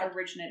it's, like...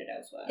 originated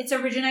elsewhere. It's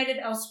originated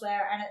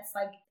elsewhere, and it's,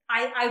 like...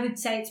 I would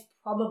say it's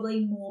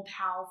probably more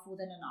powerful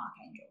than an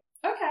archangel.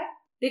 Okay.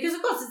 Because,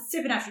 of course, it's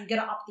supernatural. You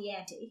got to up the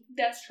ante.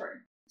 That's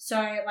true. So,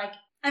 like...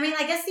 I mean,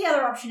 I guess the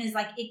other option is,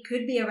 like, it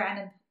could be a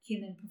random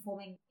human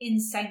performing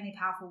insanely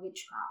powerful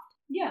witchcraft.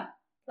 Yeah.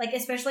 Like,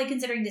 especially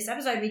considering this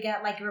episode, we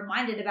get, like,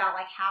 reminded about,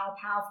 like, how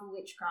powerful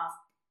witchcraft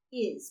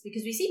is.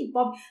 Because we see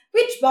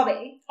Witch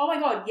Bobby. Oh my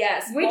god,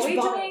 yes. Bobby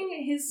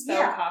doing his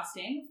spell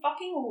casting.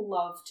 Fucking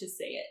love to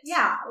see it.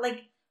 Yeah,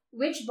 like,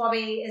 Witch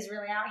Bobby is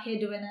really out here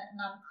doing it, and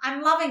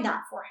I'm loving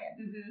that for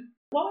him. Mm-hmm.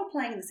 While we're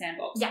playing in the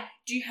sandbox,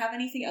 do you have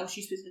anything else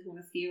you specifically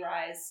want to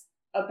theorize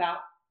about?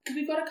 Because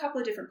we've got a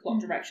couple of different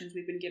plot directions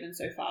we've been given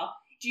so far.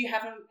 Do you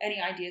have any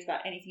ideas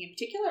about anything in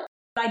particular?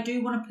 I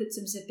do want to put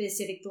some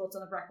specific thoughts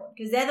on the record,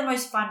 because they're the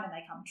most fun when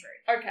they come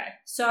true. Okay.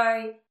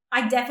 So,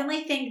 I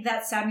definitely think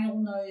that Samuel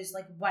knows,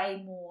 like,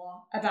 way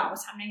more about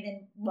what's happening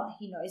than what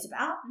he knows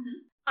about. Mm-hmm.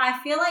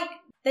 I feel like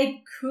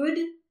they could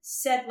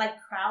set, like,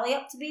 Crowley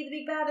up to be the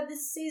big bad of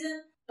this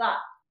season, but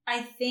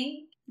I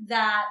think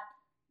that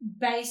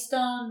based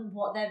on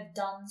what they've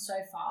done so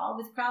far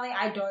with Crowley,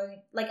 I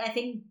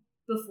think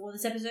before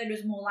this episode it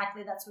was more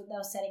likely that's what they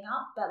were setting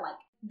up, but, like,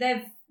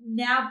 they've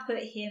now put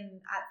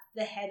him at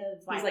the head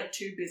of, like... He's, like,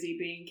 too busy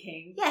being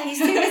king. Yeah, he's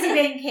too busy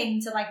being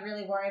king to, like,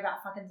 really worry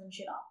about fucking some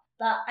shit up.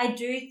 But I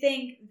do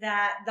think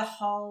that the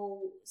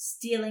whole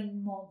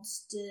stealing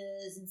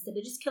monsters instead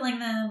of just killing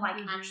them,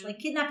 like, actually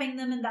kidnapping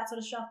them and that sort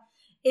of stuff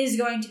is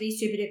going to be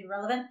super duper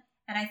relevant.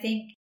 And I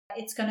think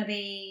it's going to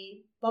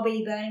be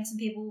Bobby burning some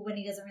people when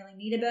he doesn't really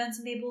need to burn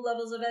some people,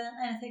 levels of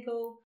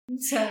unethical.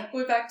 So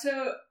we're back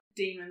to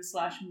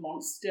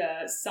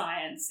demon/monster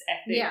science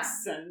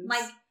ethics and...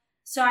 like,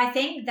 so I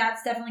think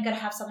that's definitely going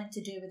to have something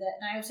to do with it.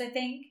 And I also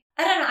think,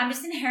 I don't know, I'm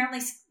just inherently,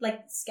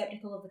 like,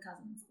 skeptical of the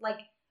cousins. Like,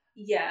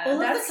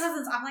 all of the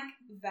cousins, I'm like...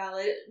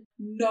 Valid.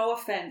 No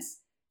offense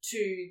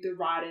to the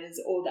writers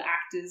or the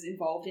actors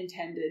involved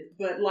intended,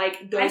 but,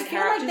 like, those characters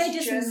I feel like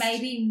they just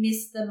maybe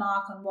missed the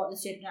mark on what the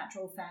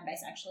Supernatural fan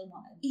base actually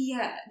wanted.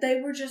 Yeah,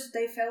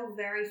 they felt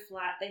very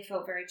flat. They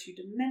felt very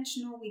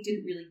two-dimensional. We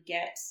didn't really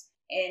get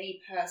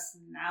any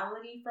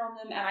personality from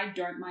them, and I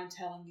don't mind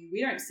telling you,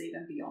 we don't see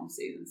them beyond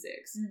season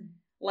 6.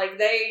 Like,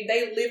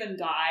 they live and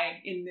die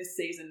in this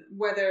season,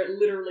 whether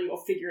literally or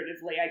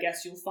figuratively, I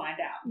guess you'll find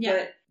out. Yeah.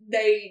 But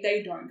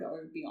they don't go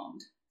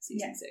beyond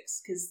season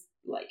 6, because,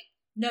 like...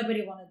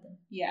 Nobody wanted them.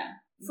 Yeah.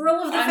 For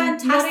all of the I'm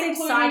fantastic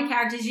side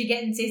characters you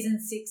get in season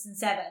 6 and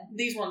 7.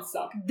 These ones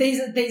suck.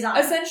 These are.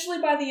 Essentially,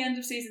 by the end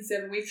of season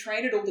 7, we've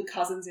traded all the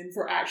cousins in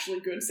for actually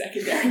good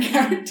secondary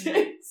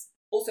characters.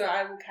 Also,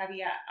 I will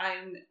caveat,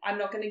 I'm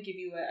not going to give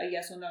you a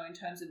yes or no in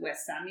terms of where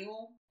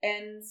Samuel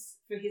ends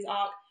for his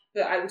arc,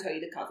 but I will tell you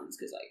the cousins,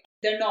 because, like,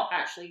 they're not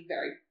actually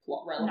very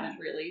plot relevant,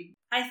 really.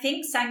 I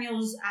think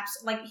Samuel's,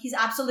 he's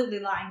absolutely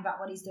lying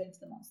about what he's doing to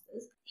the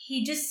monsters.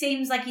 He just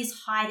seems like he's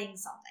hiding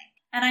something.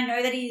 And I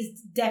know that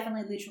he's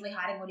definitely literally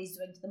hiding what he's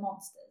doing to the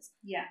monsters.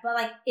 Yeah. But,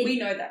 like... we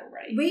know that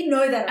already. We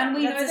know that already. And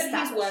we know that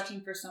established. he's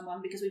working for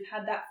someone because we've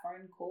had that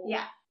phone call.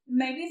 Yeah.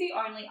 Maybe the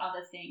only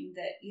other thing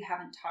that you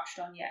haven't touched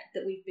on yet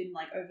that we've been,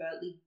 like,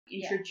 overtly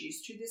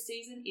introduced to this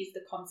season is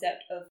the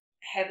concept of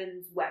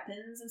Heaven's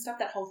weapons and stuff,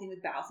 that whole thing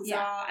with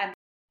Balthazar and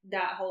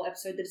that whole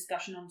episode, the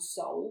discussion on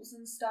souls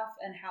and stuff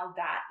and how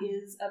that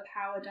is a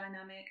power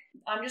dynamic.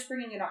 I'm just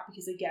bringing it up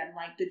because, again,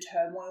 like, the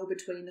turmoil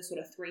between the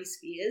sort of 3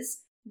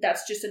 spheres,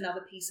 that's just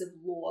another piece of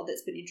lore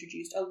that's been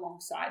introduced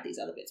alongside these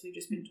other bits we've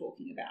just been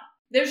talking about.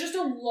 There's just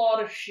a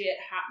lot of shit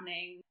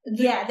happening.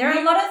 Yeah, there are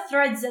a lot of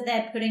threads that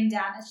they're putting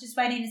down. It's just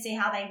waiting to see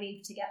how they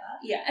weave together.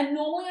 Yeah, and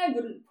normally I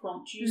wouldn't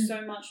prompt you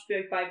so much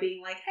by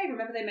being like, hey,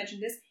 remember they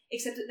mentioned this?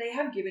 Except that they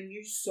have given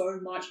you so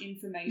much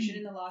information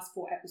in the last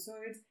 4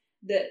 episodes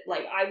that,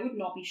 like, I would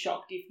not be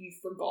shocked if you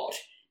forgot.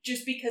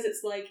 Just because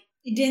it's like...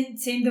 It didn't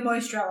seem the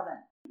most relevant.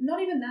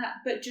 Not even that,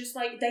 but just,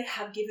 like, they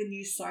have given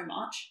you so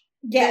much.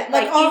 Yeah,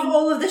 like of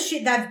all of the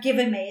shit they've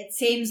given me, it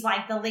seems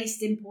like the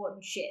least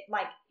important shit.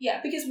 Like, yeah,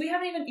 because you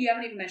haven't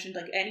even mentioned,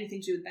 like,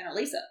 anything to do with Ben and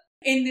Lisa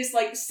in this,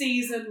 like,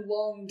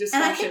 season-long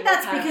discussion. And I think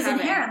that's because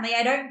inherently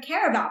I don't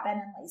care about Ben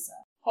and Lisa.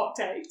 Hot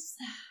takes.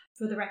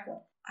 For the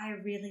record, I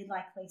really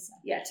like Lisa.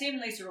 Yeah, Team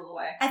Lisa all the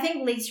way. I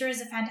think Lisa is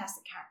a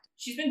fantastic character.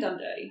 She's been done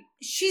dirty.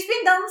 She's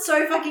been done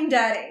so fucking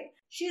dirty.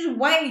 She's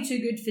way too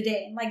good for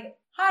Dean. Like,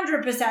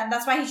 100%.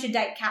 That's why he should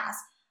date Cass.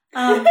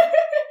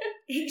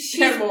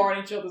 They're more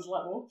on each other's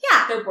level.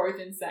 Yeah. They're both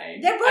insane.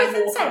 They're both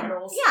insane.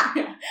 Criminals. Yeah.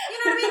 You know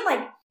what I mean?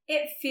 Like,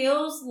 it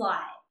feels like,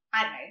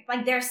 I don't know,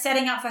 like they're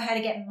setting up for her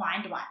to get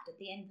mind wiped at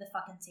the end of the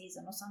fucking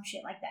season or some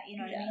shit like that. You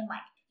know what I mean?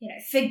 Like, you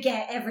know,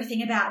 forget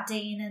everything about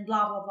Dean and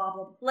blah, blah, blah,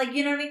 blah. Like,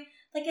 you know what I mean?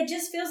 Like, it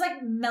just feels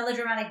like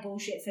melodramatic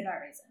bullshit for no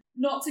reason.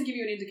 Not to give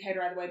you an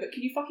indicator either way, but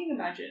can you fucking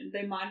imagine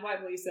they mind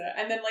wipe Lisa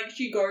and then, like,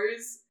 she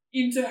goes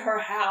into her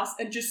house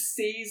and just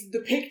sees the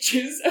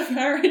pictures of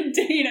her and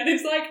Dean and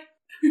is like,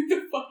 who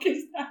the fuck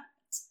is that?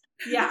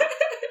 Yeah.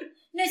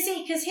 No,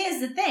 see, because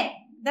here's the thing.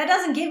 That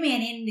doesn't give me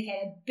an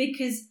indicator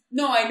because...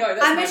 No, I know.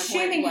 That's I'm my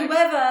assuming point.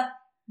 whoever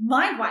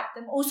mind wiped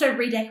them also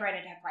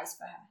redecorated her place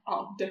for her.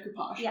 Oh,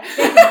 decoupage. Yeah.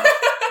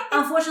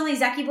 Unfortunately,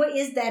 Zacky Boy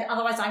is dead.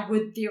 Otherwise, I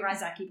would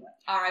theorize Zacky Boy.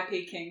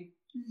 R.I.P. King.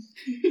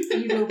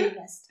 You will be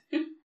missed.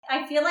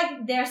 I feel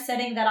like they're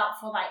setting that up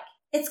for, like,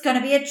 it's going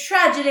to be a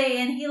tragedy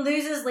and he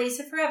loses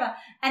Lisa forever.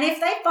 And if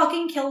they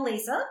fucking kill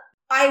Lisa,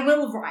 I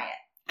will riot.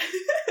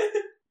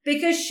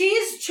 Because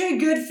she's too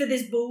good for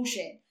this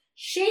bullshit.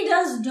 She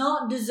does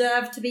not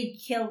deserve to be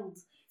killed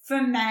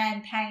for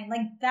man pain.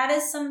 Like, that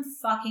is some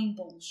fucking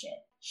bullshit.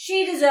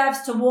 She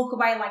deserves to walk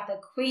away like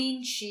the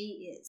queen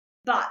she is.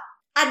 But,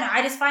 I don't know,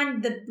 I just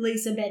find the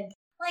Lisa bed,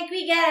 like,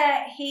 we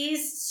get it.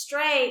 He's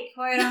straight,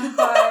 quote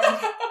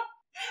unquote.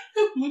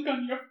 Look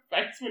on your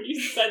face when you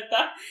said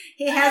that.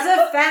 He has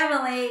a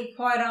family,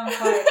 quote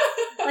unquote.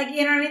 Like,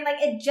 you know what I mean?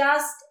 Like, it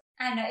just,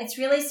 I don't know, it's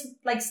really,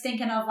 like,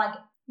 stinking of, like,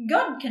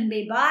 God can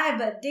be bi,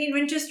 but Dean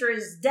Winchester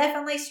is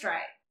definitely straight.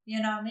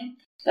 You know what I mean?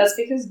 That's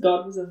because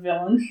God was a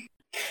villain.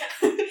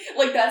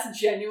 Like, that's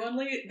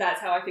genuinely,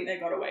 that's how I think they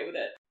got away with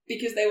it.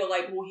 Because they were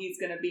like, well, he's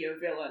going to be a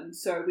villain,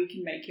 so we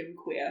can make him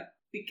queer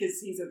because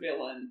he's a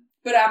villain.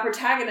 But our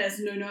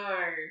protagonist, no.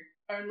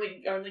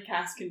 Only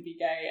Cass can be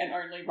gay and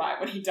only right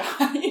when he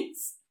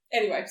dies.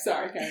 Anyway,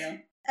 sorry, carry on.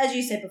 As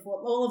you said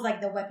before, all of, like,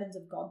 the weapons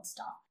of God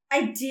stuff.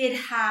 I did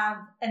have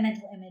a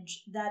mental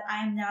image that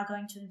I am now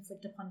going to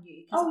inflict upon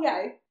you. Oh,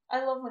 yay.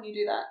 I love when you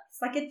do that.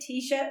 It's like a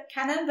t-shirt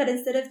cannon, but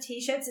instead of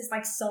t-shirts, it's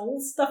like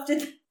souls stuffed in.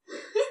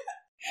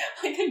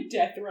 Like a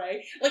death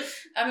ray. Like,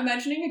 I'm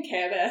imagining a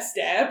Care Bear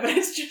stare, but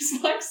it's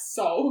just like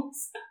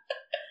souls.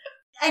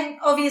 And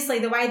obviously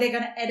the way they're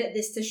going to edit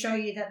this to show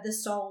you that the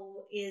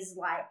soul is,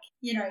 like,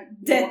 you know,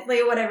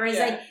 deathly or whatever is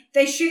like,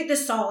 they shoot the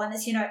soul and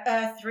it's, you know,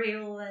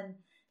 ethereal and,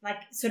 like,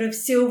 sort of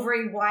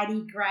silvery,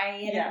 whitey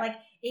grey, and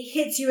it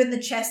hits you in the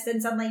chest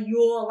and suddenly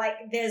you're, like,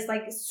 there's,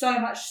 like, so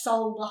much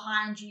soul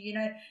behind you, you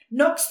know,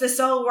 knocks the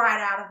soul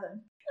right out of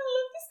them. I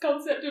love this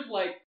concept of,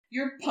 like,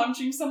 you're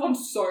punching someone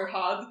so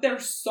hard that their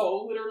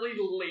soul literally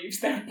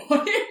leaves their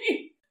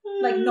body.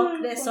 Like,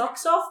 knock their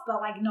socks off, but,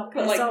 like, knock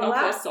their soul knock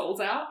out. their souls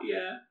out,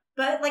 yeah.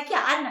 But, like,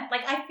 yeah, I don't know.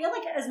 Like, I feel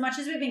like as much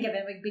as we've been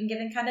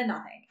given kind of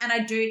nothing. And I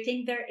do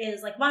think there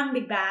is, like, one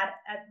big bad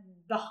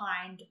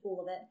behind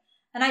all of it.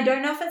 And I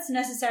don't know if it's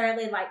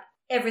necessarily like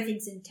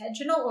everything's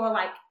intentional or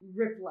like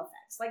ripple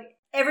effects. Like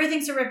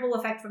everything's a ripple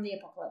effect from the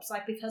apocalypse.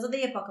 Like because of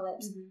the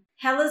apocalypse,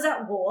 hell is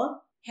at war,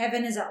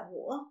 heaven is at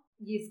war.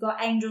 You've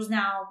got angels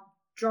now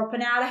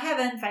dropping out of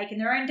heaven, faking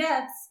their own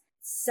deaths,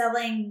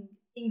 selling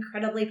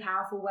incredibly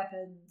powerful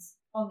weapons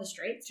on the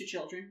streets. To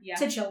children, yeah.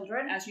 To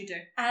children. As you do.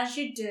 As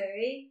you do.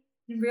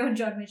 Real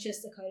John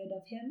Winchester quoted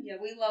of him. Yeah,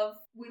 we love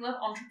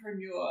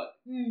entrepreneur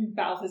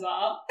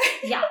Balthazar.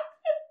 Yeah.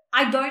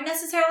 I don't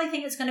necessarily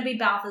think it's going to be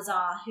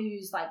Balthazar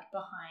who's like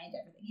behind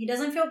everything. He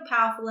doesn't feel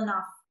powerful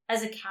enough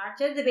as a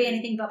character to be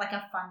anything but like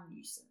a fun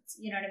nuisance.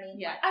 You know what I mean?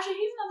 Yeah. Actually,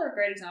 he's another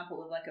great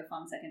example of like a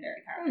fun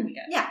secondary character we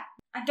get. Yeah.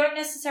 I don't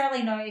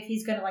necessarily know if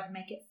he's going to like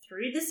make it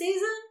through the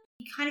season.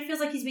 He kind of feels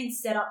like he's been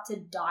set up to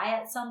die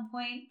at some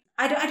point.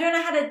 I don't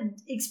know how to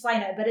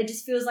explain it, but it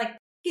just feels like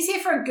he's here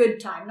for a good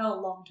time, not a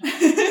long time.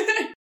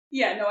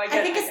 Yeah, no, I get it.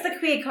 I think it's the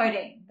queer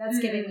coding that's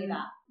giving me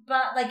that.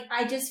 But, like,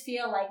 I just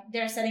feel like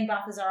they're setting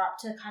Balthazar up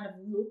to kind of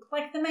look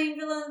like the main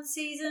villain of the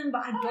season,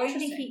 but I don't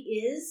think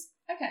he is.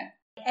 Okay.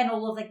 And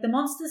all of, like, the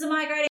monsters are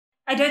migrating.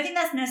 I don't think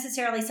that's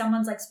necessarily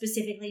someone's, like,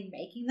 specifically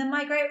making them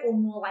migrate, or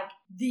more like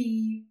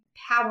the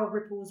power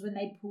ripples when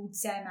they pulled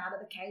Sam out of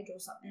the cage or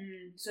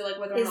something. So, like,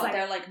 whether or not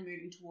they're, like,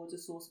 moving towards a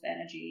source of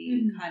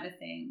energy kind of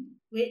thing.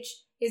 Which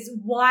is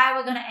why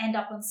we're going to end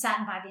up on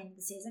Saturn by the end of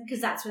the season,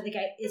 because that's where the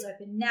gate is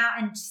open now,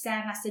 and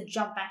Sam has to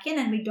jump back in,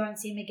 and we don't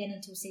see him again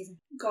until season.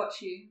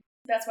 Got you.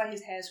 That's why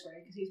his hair's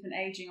grey, because he's been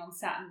aging on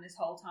Saturn this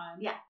whole time.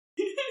 Yeah.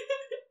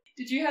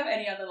 Did you have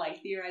any other,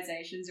 like,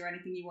 theorizations or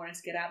anything you wanted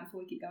to get out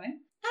before we keep going?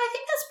 I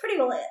think that's pretty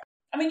well it.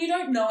 I mean, you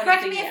don't know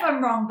Correct anything me if yet.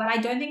 I'm wrong, but I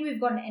don't think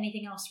we've gotten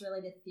anything else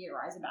really to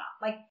theorize about.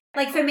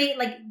 Like for me,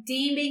 like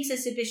Dean being so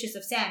suspicious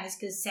of Sam is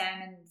because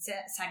Sam and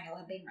Samuel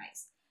have been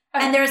raised.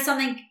 Okay. And there is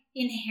something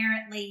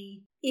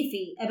inherently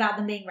iffy about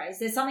them being raised.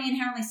 There's something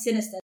inherently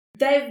sinister.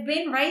 They've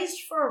been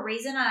raised for a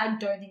reason, and I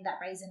don't think that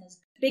reason is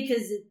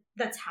because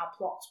that's how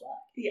plots work.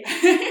 Yeah.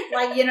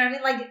 Like, you know what I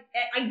mean? Like,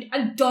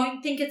 I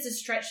don't think it's a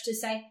stretch to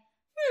say,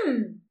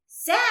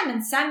 Sam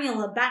and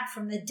Samuel are back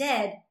from the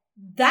dead.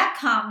 That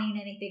can't mean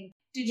anything.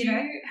 Did you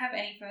have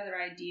any further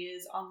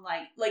ideas on,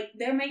 like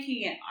they're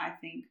making it, I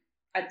think,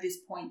 at this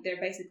point, they're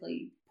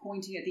basically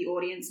pointing at the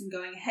audience and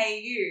going,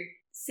 hey, you,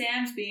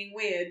 Sam's being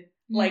weird.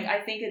 Like, I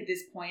think at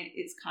this point,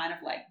 it's kind of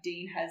like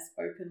Dean has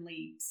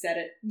openly said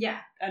it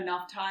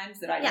enough times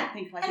that I don't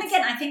think, like... And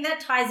again, I think that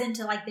ties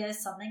into, like,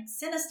 there's something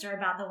sinister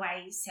about the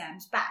way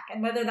Sam's back.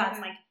 And whether that's,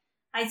 like,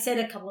 I said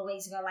a couple of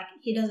weeks ago, like,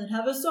 he doesn't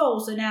have a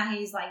soul, so now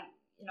he's, like,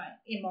 you know,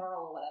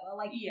 immoral or whatever.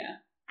 Like, yeah.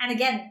 And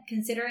again,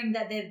 considering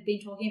that they've been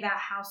talking about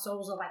how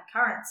souls are like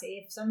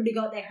currency, if somebody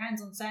got their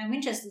hands on Sam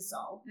Winchester's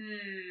soul,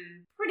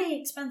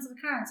 pretty expensive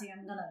currency,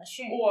 I'm going to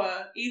assume. Or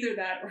either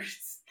that or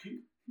it's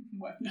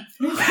worth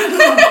nothing.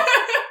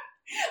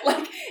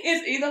 Like,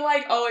 it's either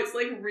like, oh, it's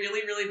like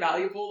really, really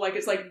valuable, like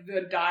it's like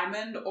the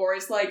diamond, or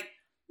it's like,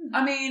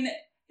 I mean,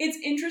 it's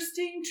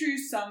interesting to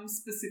some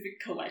specific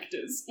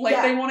collectors.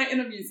 Like, they want it in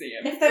a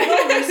museum. If they've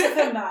got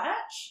Lucifer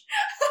merch...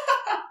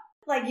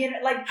 Like, you know,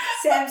 like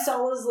Sam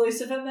Solar's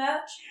Lucifer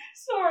merch.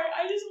 Sorry,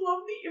 I just love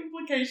the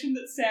implication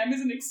that Sam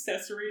is an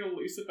accessory to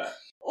Lucifer.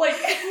 Like,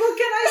 what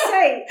can I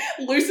say?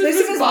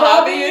 Lucifer's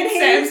Barbie and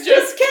Sam's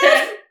just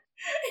Ken.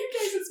 In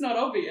case it's not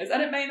obvious.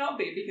 And it may not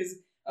be because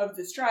of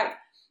the strike.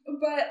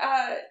 But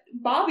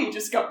Barbie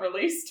just got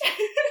released.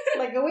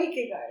 Like a week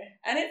ago.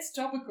 And it's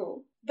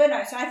topical. But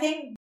no, so I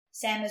think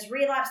Sam has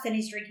relapsed and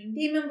he's drinking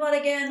demon blood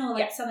again, or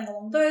like something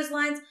along those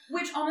lines.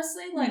 Which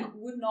honestly, like,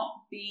 would not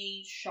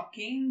be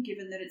shocking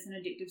given that it's an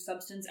addictive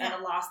substance, and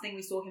the last thing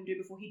we saw him do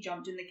before he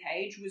jumped in the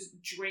cage was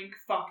drink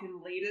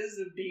fucking liters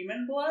of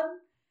demon blood.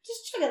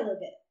 Just chug a little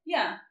bit.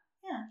 Yeah.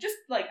 Yeah. Just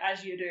like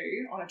as you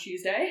do on a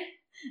Tuesday.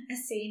 A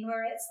scene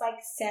where it's like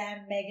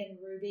Sam, Meg and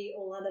Ruby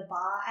all at a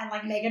bar, and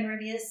like Meg and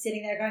Ruby is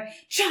sitting there going,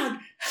 chug,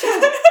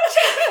 chug,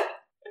 chug.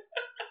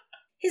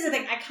 Here's the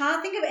thing, I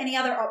can't think of any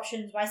other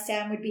options why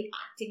Sam would be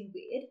acting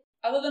weird.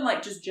 Other than,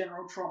 like, just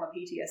general trauma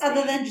PTSD.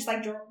 Other than just,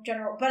 like,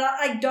 general... But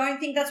I don't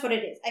think that's what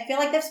it is. I feel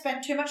like they've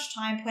spent too much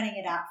time pointing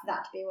it out for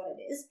that to be what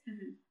it is.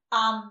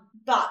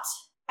 But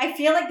I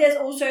feel like there's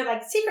also,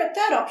 like, secret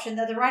third option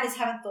that the writers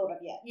haven't thought of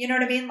yet. You know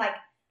what I mean? Like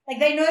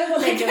they know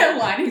what they're doing. They're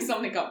lining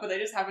something up, but they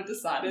just haven't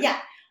decided. Yeah.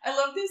 I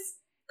love this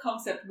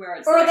concept where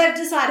it's or they've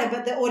decided,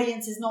 but the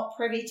audience is not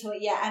privy to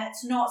it yet, and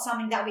it's not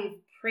something that we've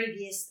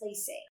previously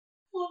seen.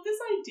 I love this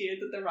idea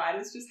that the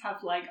writers just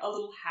have, like, a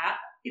little hat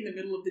in the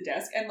middle of the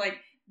desk, and, like,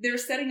 they're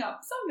setting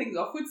up something's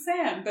off with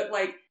Sam, but,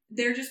 like,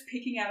 they're just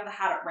picking out of the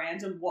hat at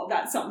random what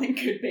that something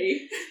could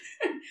be.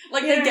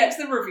 Like, they get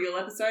to the reveal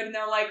episode, and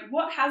they're like,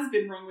 what has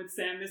been wrong with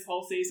Sam this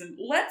whole season?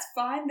 Let's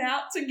find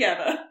out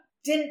together.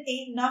 Didn't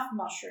eat enough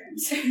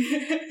mushrooms.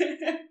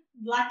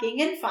 Lacking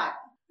in fiber.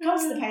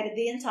 Constipated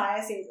the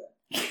entire season.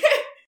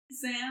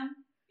 Sam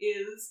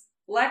is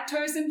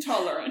lactose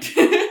intolerant.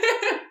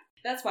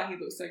 That's why he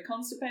looks so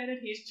constipated.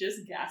 He's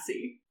just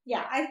gassy.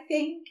 Yeah, I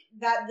think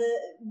that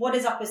what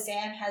is up with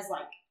Sam has,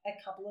 like, a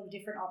couple of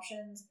different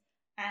options.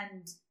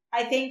 And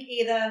I think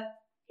either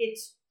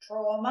it's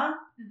trauma,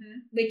 Mm-hmm.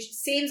 which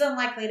seems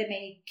unlikely to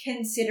me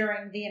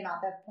considering the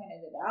amount they've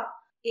pointed it out.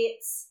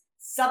 It's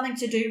something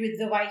to do with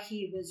the way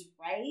he was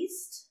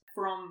raised.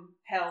 From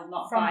hell,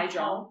 not From by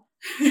hell.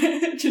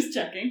 John. Just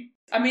checking.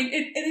 I mean,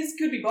 it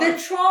could be both.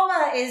 The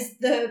trauma is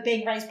the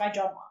being raised by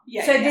John one.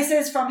 Yeah, So yeah. this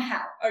is from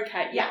hell.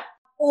 Okay, yeah.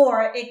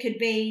 Or it could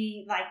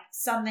be like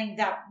something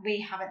that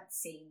we haven't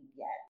seen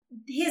yet.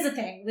 Here's the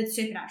thing with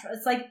Supernatural.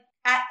 It's like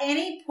at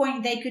any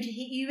point they could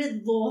hit you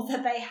with lore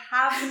that they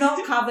have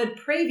not covered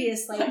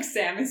previously. Like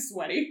Sam is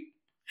sweaty.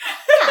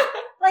 Yeah,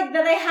 like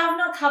that they have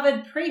not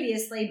covered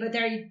previously, but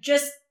they're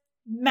just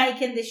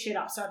making this shit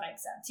up so it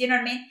makes sense. You know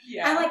what I mean?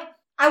 Yeah. And like,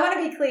 I want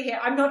to be clear here.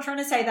 I'm not trying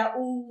to say that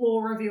all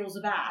lore reveals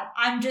are bad.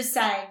 I'm just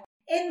saying,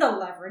 in the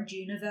Leverage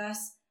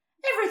universe,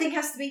 everything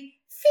has to be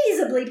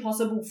feasibly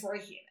possible for a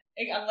human.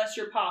 Unless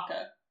you're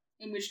Parker,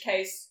 in which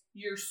case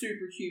you're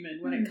superhuman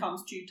when it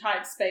comes to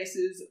tight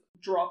spaces,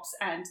 drops,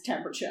 and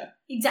temperature.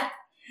 Exactly.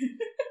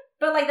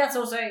 But like, that's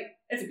also...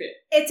 It's a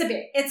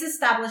bit. It's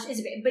established, it's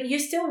a bit. But you're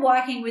still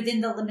working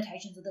within the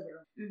limitations of the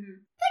room. Mm-hmm.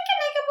 They can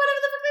make up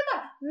whatever the fuck they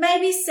want.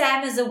 Maybe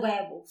Sam is a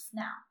werewolf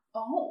now.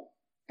 Oh,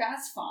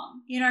 that's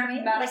fun. You know what I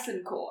mean?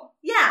 Madison Core.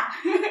 Yeah.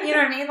 You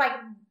know what I mean? Like,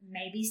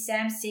 maybe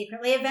Sam's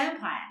secretly a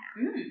vampire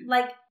now. Mm.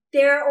 Like,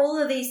 there are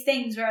all of these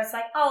things where it's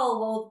like, oh,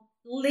 well,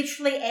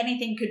 literally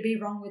anything could be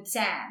wrong with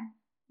Sam.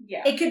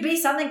 Yeah. It could be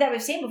something that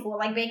we've seen before,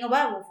 like being a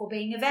werewolf or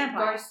being a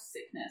vampire. Ghost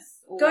sickness.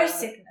 Or... Ghost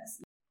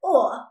sickness.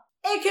 Or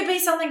it could be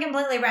something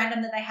completely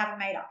random that they haven't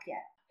made up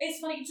yet. It's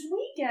funny, did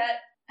we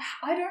get...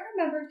 I don't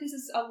remember if this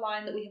is a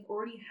line that we have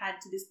already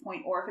had to this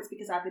point or if it's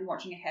because I've been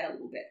watching ahead a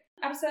little bit.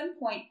 At a certain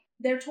point,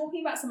 they're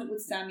talking about something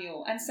with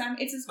Samuel, and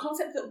it's this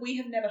concept that we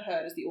have never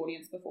heard as the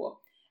audience before.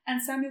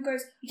 And Samuel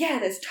goes, yeah,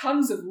 there's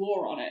tons of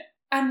lore on it.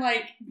 And,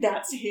 like,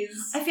 that's his...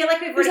 I feel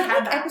like we've was already that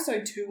had like that.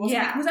 episode 2 or something?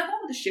 Yeah. Was that one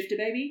with the shifter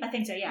baby? I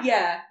think so,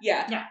 yeah.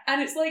 Yeah.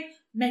 And it's like...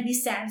 Maybe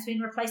Sam's been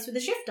replaced with a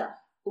shifter.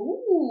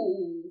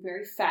 Ooh,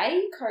 very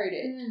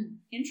Fae-coded.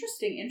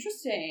 Interesting.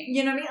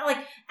 You know what I mean?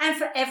 Like, and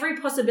for every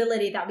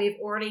possibility that we've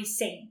already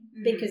seen,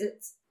 because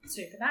it's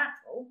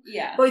supernatural,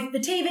 Yeah. both the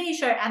TV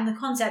show and the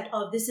concept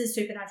of this is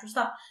supernatural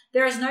stuff,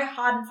 there is no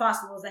hard and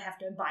fast laws they have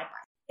to abide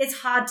by. It's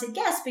hard to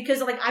guess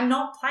because, like, I'm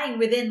not playing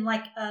within,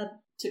 like, a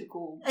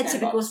typical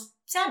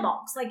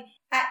sandbox. Like,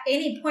 at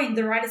any point,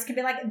 the writers can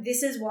be like,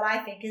 this is what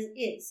I think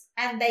is.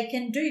 And they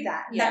can do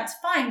that. Yeah. That's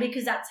fine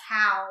because that's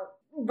how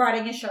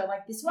writing a show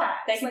like this works.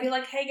 They can be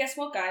like, hey, guess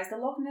what, guys? The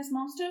Loch Ness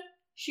Monster,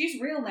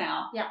 she's real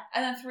now. Yeah.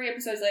 And then 3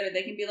 episodes later,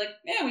 they can be like,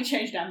 yeah, we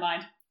changed our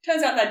mind.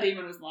 Turns out that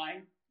demon was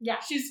lying. Yeah.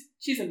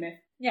 She's a myth.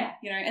 Yeah.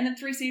 You know, and then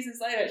 3 seasons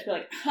later, it's be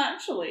like,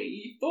 actually,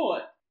 you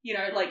thought. You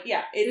know, like,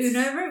 yeah, it's...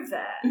 Uno reverse.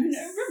 Uno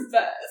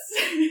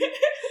reverse.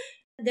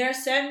 There are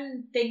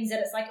certain things that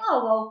it's like,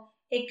 oh, well,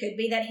 it could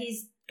be that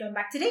he's going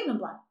back to Demon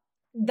Blood.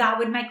 That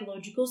would make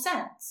logical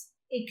sense.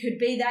 It could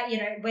be that, you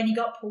know, when he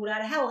got pulled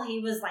out of hell, he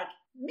was, like,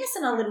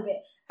 missing a little bit.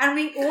 And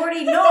we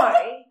already know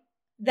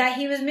that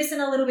he was missing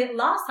a little bit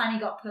last time he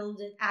got pulled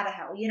out of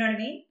hell. You know what I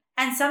mean?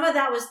 And some of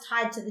that was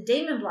tied to the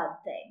Demon Blood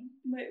thing.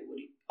 Wait, what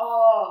do you...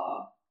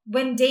 Oh.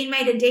 When Dean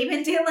made a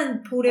demon deal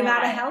and pulled him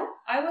out of hell.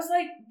 I was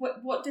like,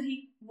 what did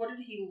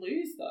he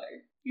lose, though?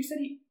 You said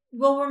he...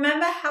 Well,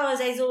 remember how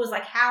Azazel was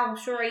like, how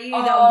sure are you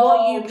that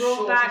what you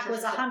brought back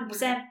was 100%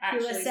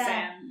 pure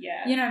Sam?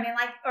 Yeah. You know what I mean?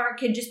 Like, or it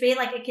could just be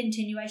like a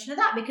continuation of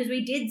that because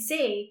we did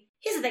see...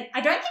 Here's the thing.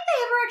 I don't think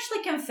they ever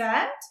actually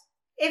confirmed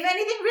if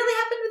anything really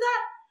happened with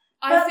that.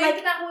 I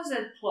think that was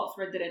a plot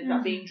thread that ended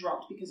up being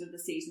dropped because of the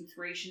season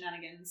 3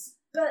 shenanigans.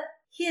 But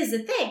here's the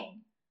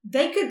thing.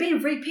 They could be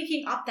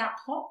re-picking up that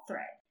plot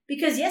thread.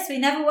 Because yes, we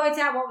never worked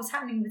out what was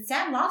happening with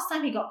Sam last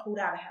time he got pulled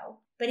out of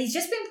hell. But he's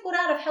just been pulled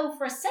out of hell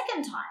for a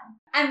second time.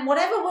 And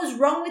whatever was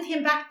wrong with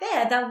him back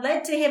there that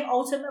led to him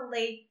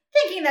ultimately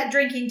thinking that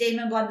drinking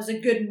demon blood was a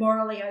good,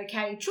 morally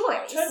okay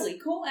choice. Totally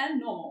cool and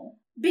normal.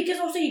 Because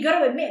also you got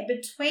to admit,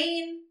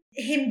 between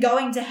him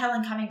going to hell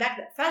and coming back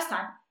that first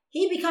time,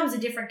 he becomes a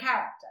different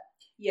character.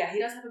 Yeah, he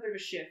does have a bit of a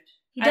shift.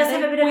 He does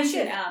have a bit of a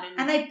shift.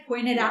 And they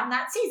point it out in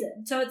that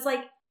season. So it's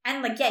like,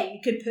 and like, yeah, you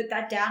could put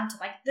that down to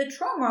like the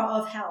trauma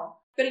of hell.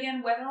 But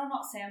again, whether or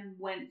not Sam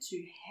went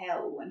to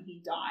hell when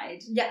he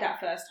died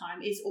that first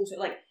time is also,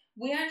 like,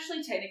 we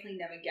actually technically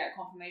never get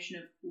confirmation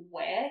of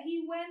where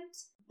he went,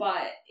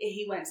 but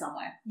he went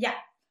somewhere. Yeah.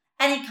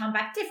 And he'd come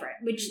back different,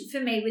 which for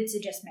me would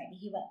suggest maybe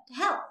he went to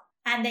hell.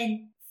 And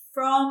then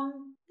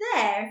from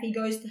there, he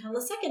goes to hell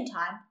a second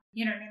time.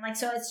 You know what I mean? Like,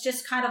 so it's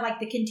just kind of like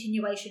the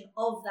continuation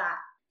of that.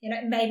 You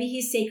know, maybe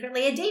he's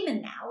secretly a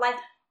demon now. Like,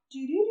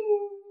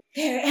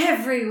 they're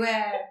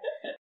everywhere.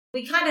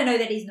 We kind of know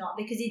that he's not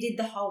because he did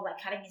the whole,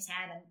 like, cutting his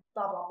hand and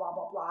blah, blah, blah,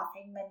 blah, blah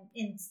thing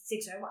in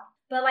 601.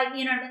 But, like,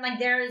 you know what I mean?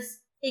 Like,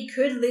 it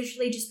could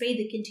literally just be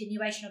the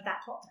continuation of that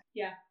plot.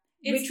 Yeah.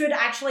 Which would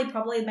actually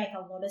probably make a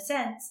lot of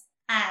sense.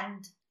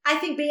 And I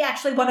think be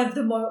actually one of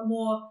the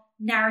more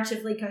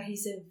narratively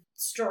cohesive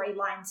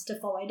storylines to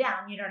follow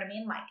down. You know what I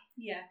mean? Like,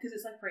 yeah, because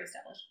it's, like,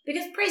 pre-established.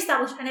 Because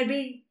pre-established, and it'd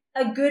be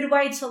a good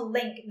way to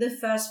link the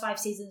first 5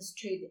 seasons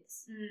to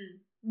this.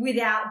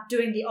 Without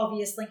doing the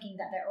obvious linking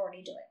that they're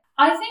already doing.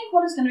 I think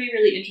what is going to be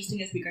really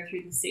interesting as we go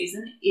through this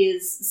season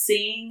is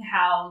seeing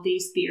how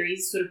these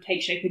theories sort of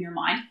take shape in your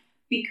mind.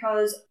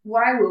 Because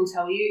what I will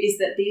tell you is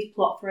that these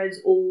plot threads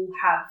all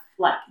have,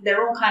 like,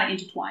 they're all kind of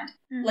intertwined.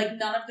 Mm. Like,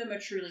 none of them are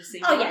truly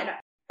singular. Oh, yeah, no.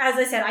 As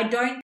I said,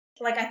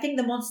 I think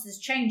the monsters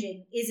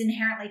changing is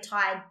inherently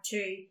tied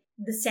to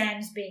the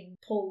Sams being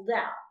pulled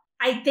out.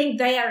 I think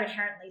they are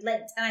inherently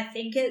linked, and I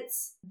think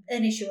it's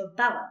an issue of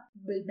balance.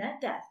 We met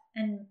Death,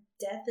 and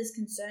Death is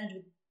concerned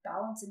with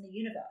balance in the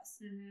universe.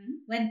 Mm-hmm.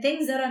 When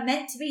things that are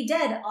meant to be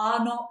dead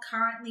are not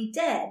currently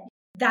dead,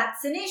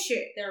 that's an issue.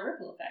 There are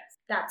ripple effects.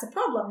 That's a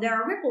problem. There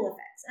are ripple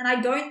effects. And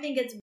I don't think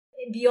it's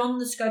beyond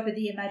the scope of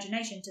the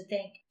imagination to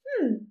think,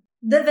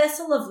 the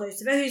vessel of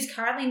Lucifer, who's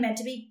currently meant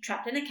to be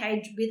trapped in a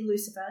cage with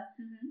Lucifer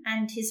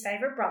and his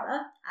favourite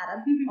brother,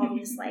 Adam,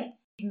 obviously,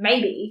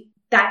 maybe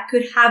that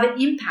could have an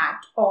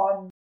impact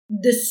on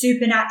the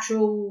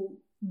supernatural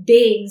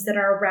beings that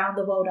are around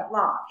the world at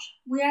large.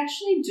 We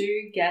actually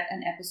do get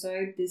an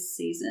episode this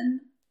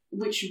season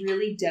which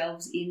really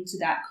delves into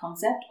that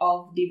concept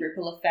of the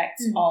ripple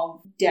effects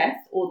of death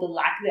or the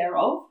lack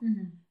thereof.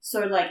 Mm-hmm.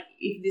 So, like,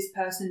 if this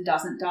person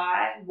doesn't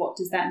die, what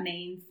does that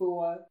mean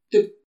for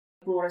the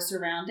broader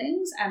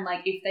surroundings? And,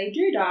 like, if they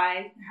do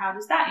die, how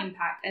does that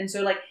impact? And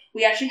so, like,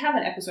 we actually have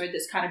an episode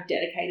that's kind of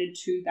dedicated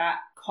to that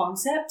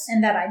concept.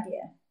 And that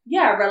idea.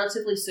 Yeah,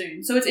 relatively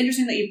soon. So it's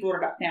interesting that you brought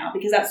it up now,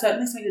 because that's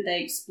certainly something that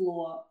they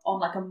explore on,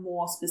 like, a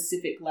more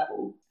specific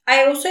level.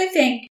 I also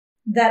think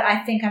that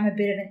I'm a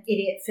bit of an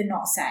idiot for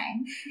not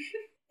saying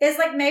is,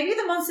 like, maybe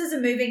the monsters are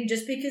moving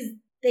just because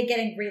they're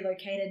getting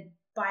relocated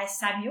by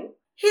Samuel.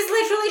 He's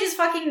literally just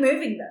fucking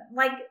moving them.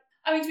 Like,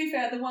 I mean, to be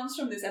fair, the ones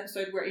from this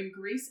episode were in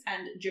Greece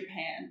and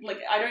Japan. Like,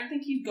 I don't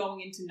think he's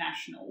going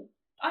international.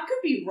 I could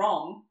be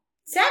wrong.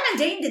 Sam and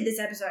Dean did this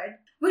episode,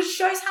 which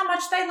shows how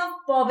much they love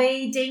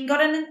Bobby. Dean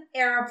got in an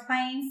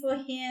aeroplane for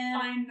him.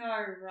 I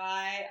know,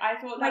 right? I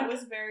thought that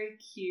was very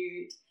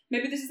cute.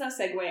 Maybe this is our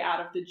segue out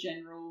of the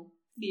general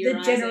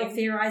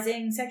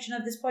theorizing section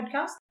of this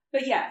podcast.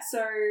 But yeah,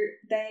 so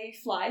they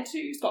fly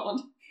to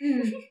Scotland.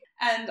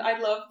 And I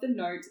love the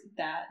note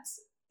that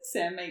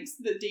Sam makes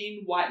that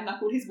Dean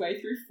white-knuckled his way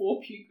through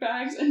 4 puke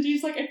bags, and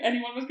Dean's like, if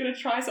anyone was going to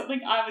try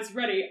something, I was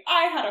ready.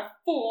 I had a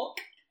fork.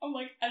 I'm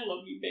like, I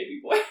love you, baby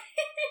boy.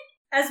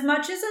 As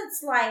much as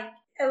it's, like,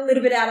 a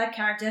little bit out of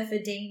character for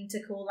Dean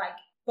to call, like,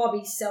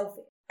 Bobby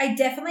selfish, I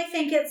definitely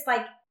think it's,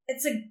 like,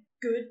 it's a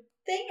good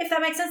thing, if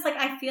that makes sense. Like,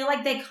 I feel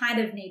like they kind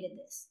of needed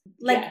this.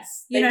 Like,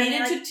 yes. They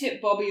needed to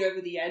tip Bobby over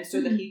the edge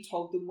so that he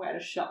told them where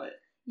to shove it.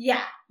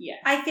 Yeah. Yeah.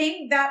 I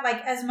think that,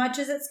 like, as much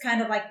as it's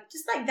kind of, like,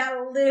 just, like, that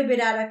little bit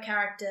out of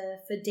character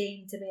for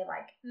Dean to be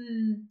like,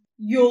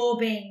 you're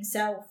being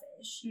selfish.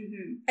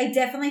 Mm-hmm. I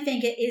definitely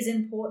think it is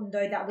important,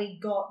 though, that we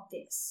got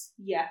this.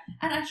 Yeah.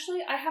 And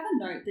actually, I have a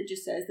note that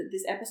just says that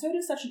this episode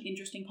is such an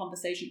interesting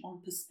conversation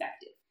on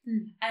perspective.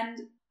 And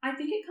I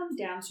think it comes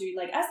down to,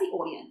 like, as the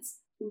audience,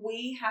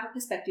 we have a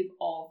perspective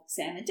of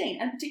Sam and Dean.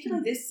 And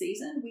particularly this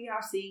season, we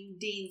are seeing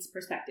Dean's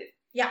perspective.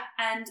 Yeah.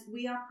 And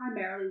we are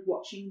primarily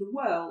watching the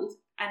world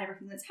and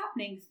everything that's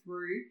happening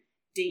through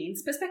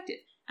Dean's perspective.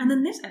 And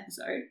then this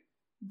episode,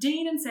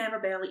 Dean and Sam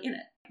are barely in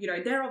it. You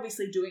know, they're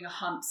obviously doing a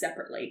hunt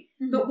separately,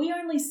 but we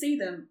only see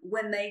them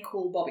when they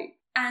call Bobby.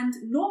 And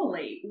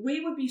normally,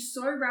 we would be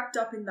so wrapped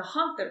up in the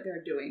hunt that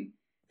they're doing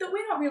that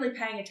we're not really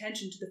paying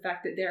attention to the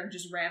fact that they're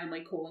just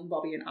randomly calling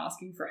Bobby and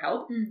asking for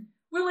help.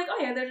 We're like, oh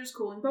yeah, they're just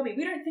calling Bobby.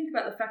 We don't think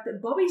about the fact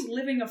that Bobby's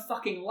living a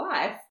fucking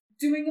life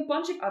doing a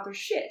bunch of other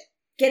shit.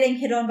 Getting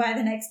hit on by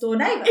the next door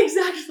neighbour.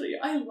 Exactly.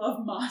 I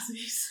love Marcy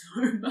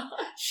so much.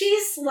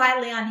 She's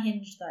slightly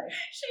unhinged, though.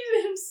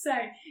 She's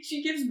insane.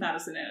 She gives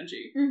Madison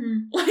energy.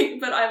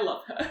 But I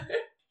love her.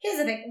 Here's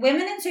the thing.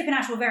 Women in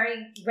Supernatural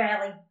very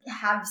rarely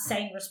have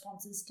sane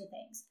responses to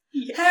things.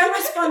 Yes. Her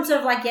response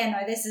of, like, yeah,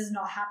 no, this is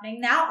not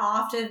happening now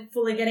after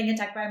fully getting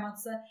attacked by a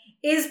monster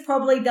is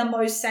probably the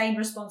most sane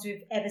response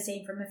we've ever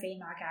seen from a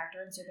female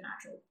character in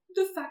Supernatural.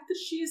 The fact that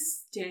she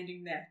is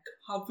standing there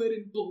covered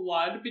in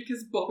blood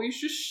because Bobby's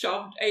just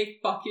shoved a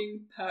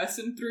fucking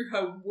person through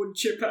her wood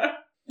chipper.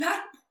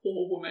 That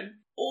poor woman.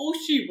 All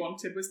she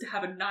wanted was to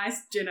have a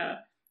nice dinner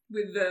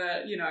with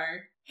the,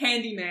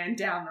 handyman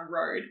down the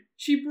road.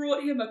 She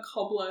brought him a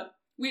cobbler,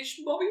 which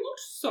Bobby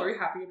looked so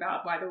happy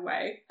about, by the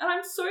way. And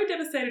I'm so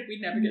devastated we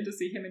never get to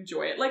see him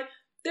enjoy it. Like,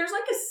 there's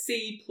like a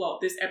C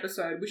plot this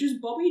episode, which is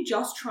Bobby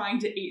just trying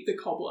to eat the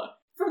cobbler.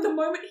 From the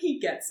moment he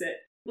gets it,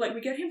 like,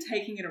 we get him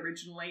taking it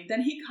originally,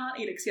 then he can't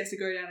eat it because he has to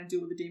go down and deal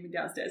with the demon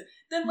downstairs.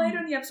 Then later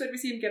in the episode, we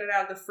see him get it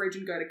out of the fridge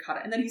and go to cut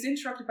it. And then he's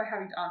interrupted by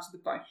having to answer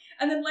the phone.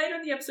 And then later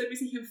in the episode, we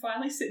see him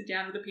finally sit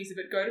down with a piece of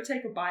it, go to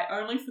take a bite,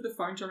 only for the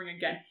phone to ring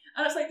again.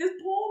 And it's like, this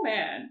poor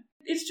man.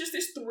 It's just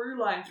this through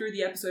line through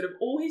the episode of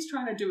all he's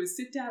trying to do is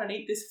sit down and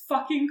eat this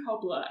fucking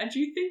cobbler. And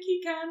do you think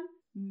he can?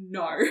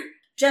 No.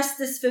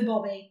 Justice for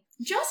Bobby.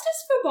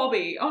 Justice for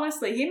Bobby,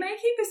 honestly. He may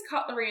keep his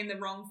cutlery in the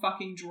wrong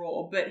fucking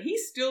drawer, but he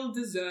still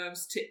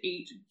deserves to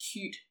eat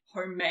cute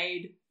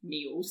homemade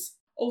meals.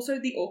 Also,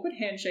 the awkward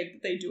handshake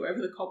that they do over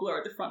the cobbler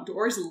at the front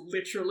door is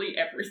literally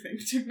everything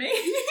to me.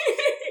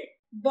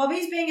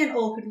 Bobby's being an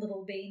awkward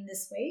little bean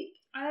this week.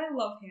 I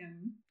love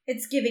him.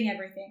 It's giving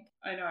everything.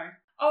 I know.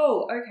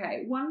 Oh,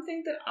 okay. One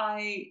thing that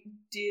I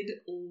did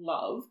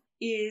love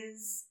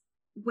is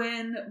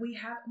when we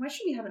haven't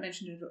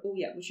mentioned it at all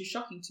yet, which is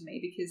shocking to me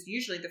because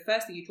usually the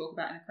first thing you talk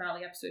about in a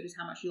Crowley episode is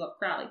how much you love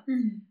Crowley.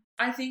 Mm-hmm.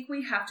 I think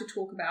we have to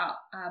talk about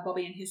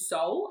Bobby and his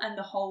soul and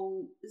the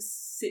whole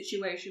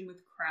situation with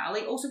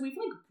Crowley. Also, we've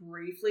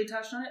briefly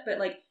touched on it, but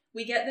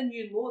we get the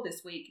new law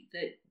this week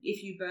that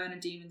if you burn a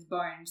demon's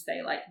bones,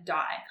 they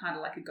die, kind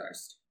of like a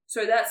ghost.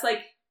 So that's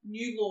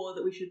new law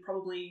that we should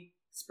probably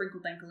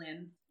sprinkle-dankle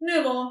in.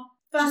 New law.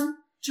 Fun.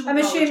 I'm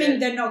acknowledge assuming it.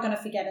 they're not going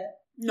to forget it.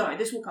 No,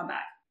 this will come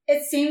back.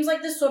 It seems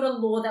like the sort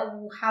of law that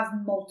will have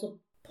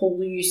multiple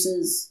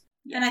uses.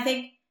 Yeah. And I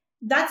think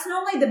that's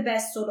normally the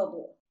best sort of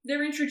law.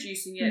 They're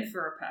introducing it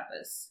for a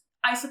purpose.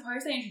 I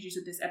suppose they introduced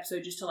it this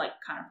episode just to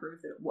kind of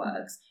prove that it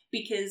works.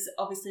 Because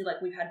obviously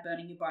we've had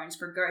burning your bones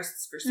for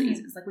ghosts for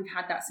seasons. We've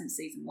had that since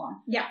season 1.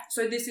 Yeah.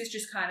 So this is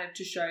just kind of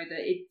to show that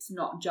it's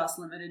not just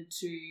limited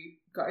to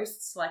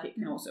ghosts. It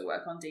can also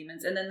work on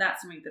demons. And then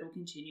that's something that will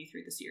continue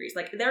through the series.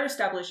 They're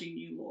establishing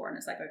new lore and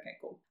it's okay,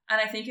 cool.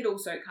 And I think it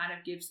also kind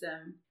of gives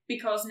them,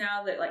 because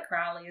now that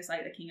Crowley is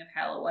the king of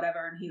hell or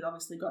whatever, and he's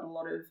obviously got a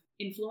lot of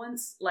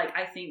influence,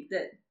 I think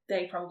that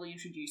they probably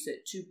introduce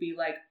it to be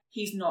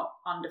he's not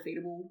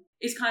undefeatable.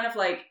 It's kind of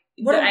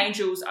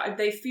angels,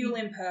 they feel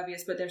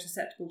impervious, but they're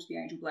susceptible to the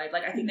angel blade.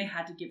 I think they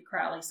had to give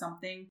Crowley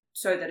something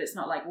so that it's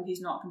not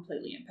he's not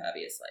completely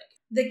impervious.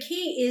 The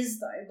key is,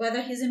 though,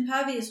 whether he's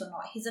impervious or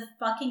not, he's a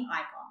fucking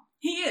icon.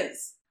 He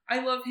is.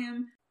 I love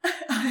him.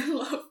 I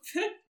love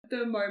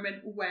the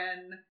moment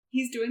when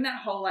he's doing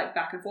that whole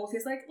back and forth.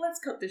 He's let's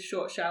cut this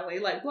short, shall we?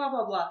 Blah,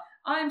 blah, blah.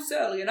 I'm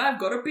Surly and I've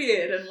got a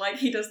beard. And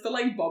he does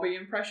the Bobby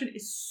impression.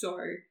 Is so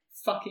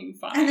fucking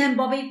funny. And then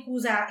Bobby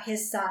pulls out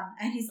his son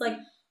and he's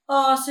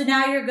oh, so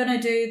now you're going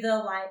to do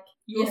the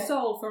your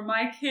soul for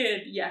my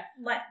kid. Yeah.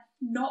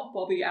 Not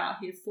Bobby out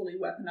here fully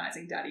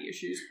weaponizing daddy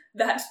issues.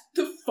 That's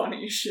the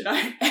funniest shit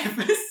I've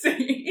ever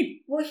seen.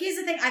 Well, here's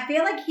the thing. I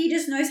feel he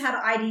just knows how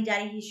to ID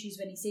daddy issues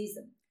when he sees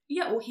them.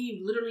 Yeah, well,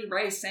 he literally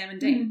raised Sam and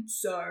Dean,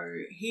 so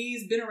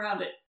he's been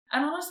around it.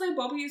 And honestly,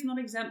 Bobby is not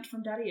exempt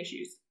from daddy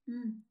issues.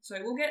 So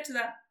we'll get to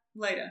that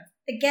later.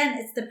 Again,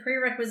 it's the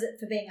prerequisite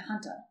for being a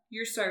hunter.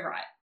 You're so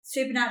right.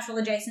 Supernatural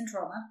adjacent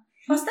trauma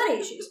plus daddy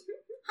issues.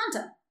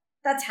 Hunter.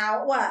 That's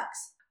how it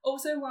works.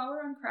 Also, while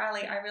we're on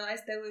Crowley, I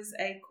realised there was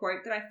a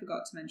quote that I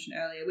forgot to mention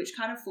earlier, which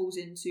kind of falls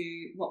into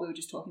what we were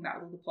just talking about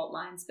with all the plot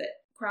lines, but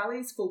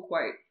Crowley's full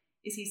quote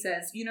is he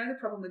says, "You know the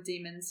problem with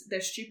demons,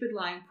 they're stupid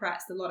lying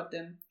prats, the lot of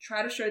them.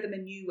 Try to show them a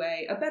new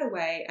way, a better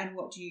way, and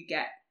what do you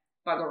get?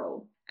 Bugger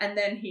all." And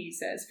then he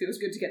says, "Feels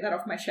good to get that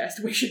off my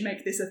chest, we should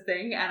make this a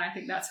thing," and I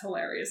think that's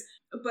hilarious.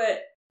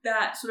 But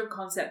that sort of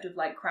concept of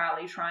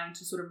Crowley trying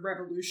to sort of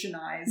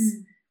revolutionise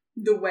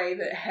the way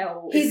that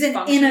hell is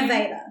functioning. He's an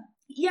innovator.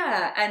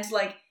 Yeah, and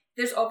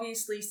there's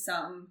obviously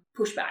some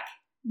pushback.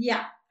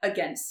 Yeah.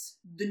 Against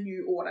the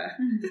new order,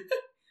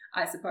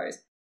 I suppose.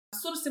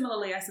 Sort of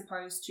similarly, I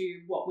suppose,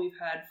 to what we've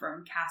heard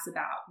from Cass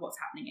about what's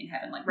happening in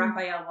heaven.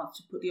 Raphael wants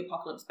to put the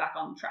apocalypse back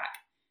on track.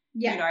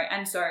 Yeah.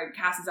 And so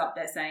Cass is up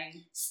there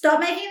saying, "Stop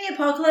making the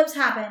apocalypse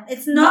happen.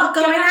 It's not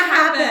going to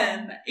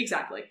happen."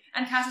 Exactly.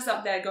 And Cass is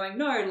up there going,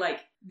 "No,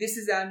 this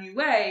is our new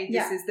way.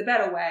 This is the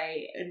better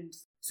way." And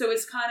so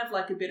it's kind of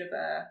a bit of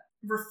a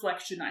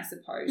reflection, I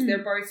suppose.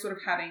 They're both sort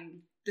of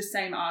having the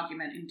same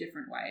argument in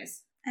different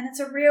ways. And it's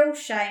a real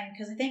shame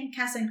because I think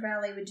Cass and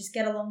Crowley would just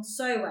get along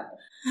so well.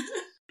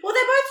 Well,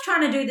 they're both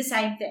trying to do the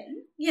same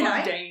thing, you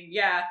know. Dean,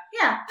 yeah.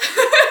 Yeah.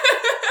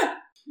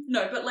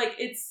 No, but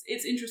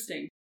it's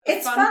interesting.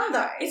 It's fun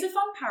though. It's a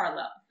fun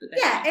parallel.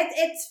 Yeah,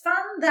 it's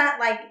fun that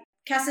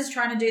Cass is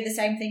trying to do the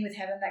same thing with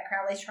heaven that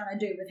Crowley's trying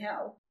to do with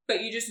hell.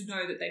 But you just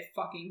know that they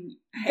fucking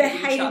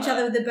hate each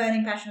other with the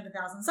burning passion of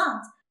 1,000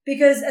 suns.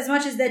 Because as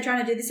much as they're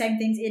trying to do the same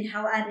things in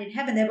hell and in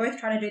heaven, they're both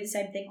trying to do the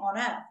same thing on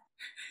earth.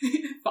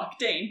 Fuck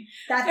Dean.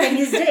 That thing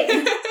is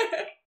Dean.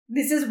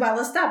 This is well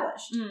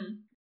established.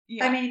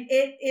 Yeah. I mean,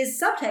 it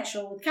is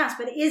subtextual with Cass,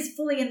 but it is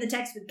fully in the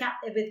text with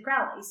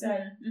Crowley. So,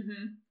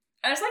 and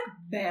it's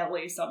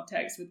barely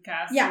subtext with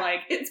Cass. Yeah,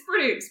 it's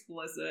pretty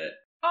explicit.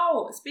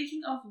 Oh,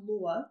 speaking of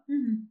lore,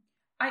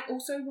 I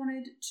also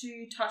wanted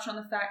to touch on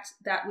the fact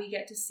that we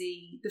get to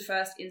see the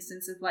first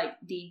instance of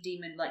the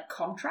demon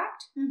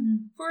contract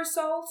for a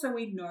soul, so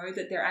we know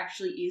that there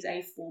actually is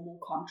a formal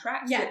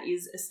contract that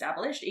is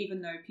established,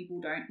 even though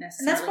people don't necessarily.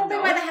 And that's probably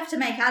why they have to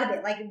make out of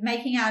it.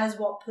 Making out is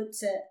what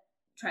puts it.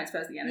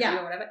 Transfers the energy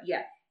or whatever.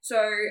 Yeah. So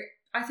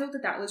I thought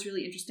that was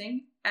really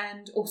interesting.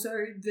 And also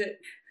that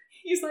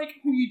he's well,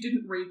 you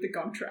didn't read the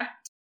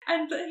contract.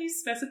 And that he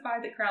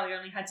specified that Crowley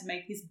only had to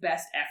make his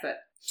best effort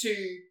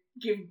to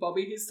give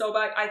Bobby his soul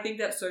back. I think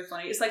that's so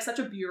funny. It's such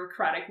a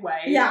bureaucratic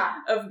way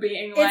of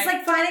being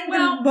it's finding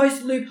the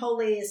most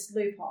loopholiest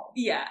loophole.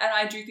 Yeah, and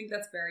I do think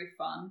that's very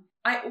fun.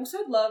 I also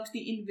loved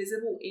the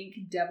invisible ink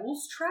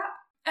devil's trap.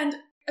 And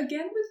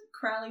again, with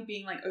Crowley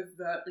being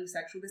overtly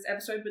sexual this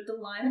episode, but the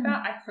line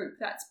about "I hope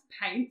that's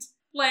paint,"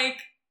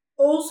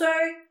 Also,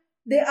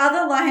 The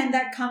other line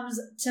that comes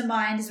to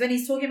mind is when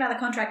he's talking about the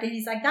contract and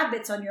he's like, that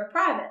bit's on your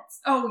privates.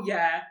 Oh,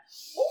 yeah.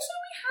 Also,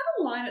 we had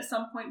a line at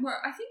some point where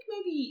I think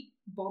maybe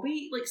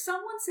Bobby, like,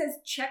 someone says,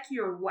 check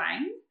your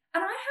wang,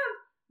 and I have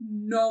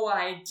no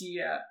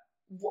idea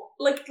what,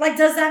 like,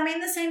 does that mean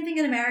the same thing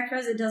in America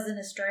as it does in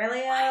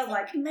Australia?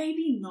 Like,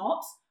 maybe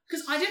not.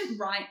 Because I didn't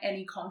write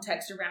any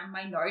context around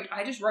my note.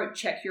 I just wrote,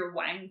 check your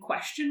wang, ?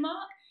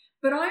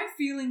 But I'm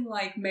feeling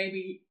like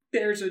maybe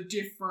there's a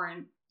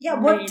different yeah,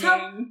 meaning.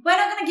 We're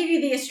not going to give you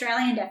the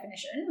Australian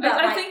definition. But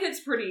I think it's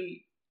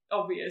pretty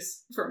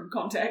obvious from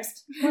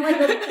context.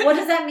 Well, what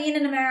does that mean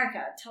in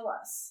America? Tell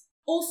us.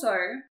 Also,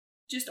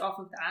 just off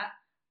of that,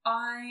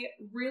 I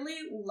really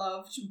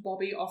loved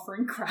Bobby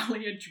offering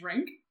Crowley a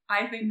drink.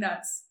 I think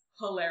that's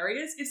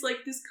hilarious. It's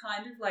like this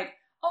kind of like,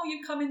 oh,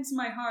 you come into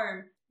my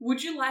home.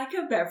 Would you like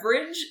a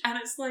beverage? And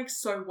it's like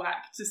so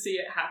whack to see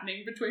it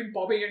happening between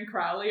Bobby and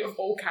Crowley of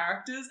all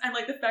characters. And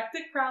like the fact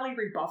that Crowley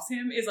rebuffs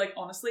him is like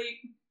honestly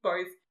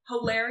both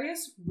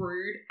hilarious,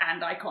 rude,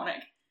 and iconic.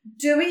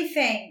 Do we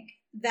think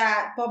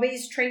that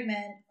Bobby's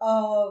treatment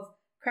of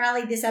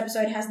Crowley this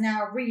episode has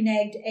now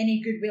reneged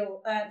any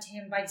goodwill earned to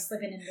him by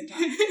slipping in the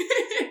time?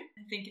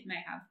 I think it may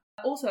have.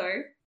 Also,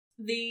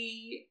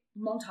 the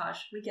montage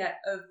we get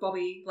of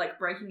Bobby like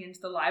breaking into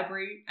the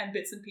library and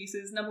bits and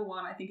pieces, number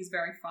one, I think is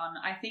very fun.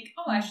 I think,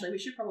 actually, we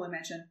should probably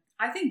mention,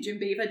 I think Jim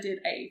Beaver did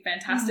a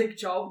fantastic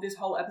job this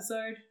whole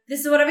episode.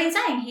 This is what I've been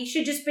saying. He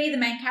should just be the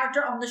main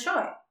character on the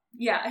show.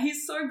 Yeah,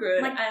 he's so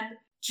good. Like, and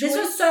this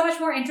was so much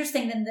more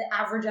interesting than the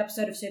average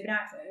episode of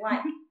Supernatural.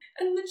 Like,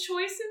 and the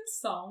choice in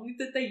song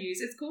that they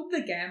use, it's called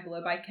The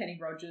Gambler by Kenny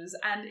Rogers,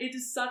 and it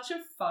is such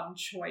a fun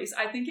choice.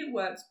 I think it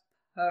works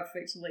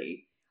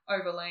perfectly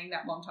overlaying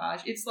that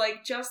montage. It's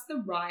like just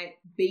the right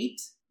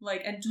beat,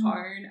 like, and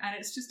tone, and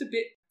it's just a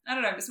bit, I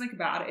don't know, there's something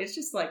about it. It's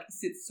just like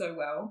sits so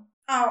well.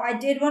 Oh, I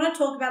did want to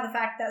talk about the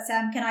fact that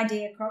Sam can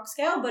ID a croc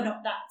scale, but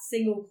not that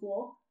single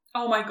claw.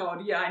 Oh my god,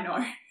 yeah, I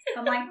know.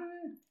 I'm like,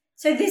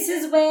 so this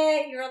is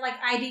where your like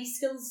ID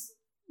skills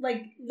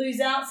like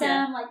lose out,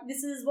 Sam. Yeah. Like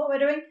this is what we're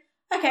doing.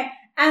 Okay,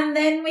 and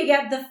then we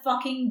get the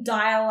fucking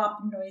dial-up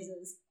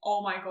noises.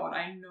 Oh my god,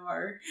 I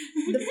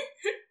know.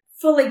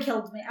 Fully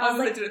killed me. I was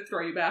like, did a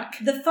throwback.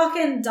 The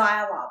fucking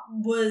dial-up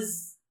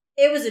was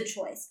a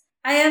choice.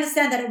 I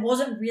understand that it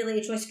wasn't really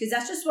a choice because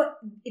that's just what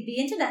the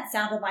internet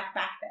sounded like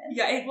back then.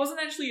 Yeah, it wasn't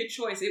actually a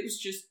choice. It was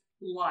just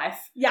life.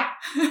 Yeah.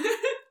 One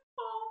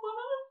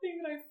other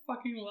thing that I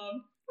fucking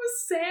loved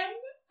was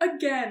Sam,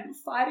 again,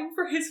 fighting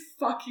for his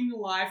fucking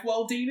life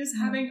while Dean is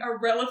having a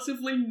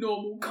relatively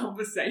normal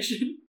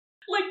conversation.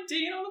 Like,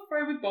 Dean on the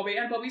phone with Bobby,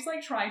 and Bobby's,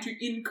 like, trying to,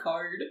 in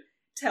code,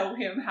 tell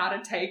him how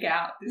to take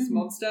out this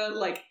monster.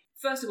 Like,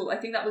 first of all, I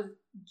think that was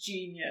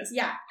genius.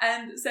 Yeah.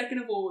 And second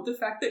of all, the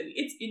fact that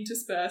it's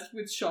interspersed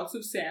with shots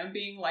of Sam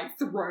being, like,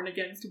 thrown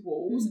against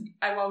walls,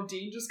 and while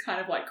Dean just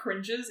kind of, like,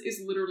 cringes,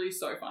 is literally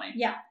so funny.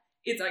 Yeah.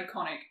 It's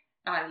iconic.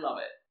 I love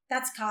it.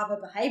 That's Carver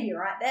behaviour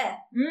right there.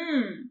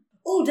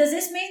 Oh, does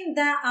this mean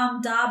that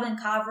Darb and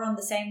Carver are on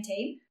the same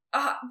team?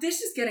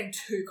 This is getting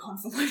too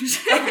convoluted.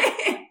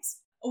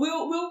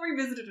 We'll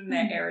revisit it in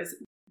their eras.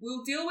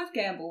 We'll deal with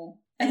Gamble.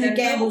 And who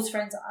Gamble's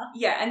friends are.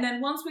 Yeah, and then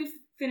once we've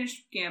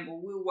finished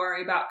Gamble, we'll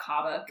worry about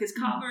Carver, because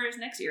Carver is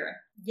next era.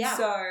 Yeah.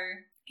 So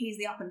he's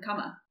the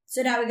up-and-comer.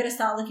 So now we're going to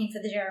start looking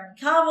for the Jeremy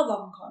Carver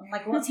long-con.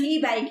 Like, what's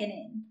he baking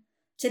in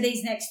to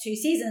these next 2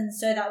 seasons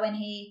so that when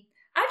he...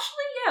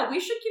 Actually, yeah, we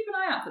should keep an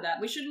eye out for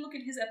that. We should look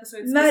at his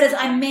episodes. Murders,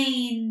 I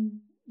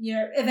mean,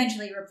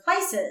 eventually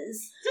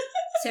replaces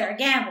Sarah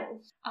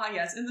Gamble.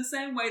 Yes, in the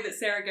same way that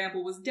Sarah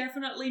Gamble was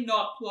definitely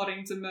not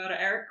plotting to murder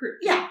Eric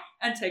Kripke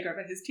and take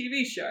over his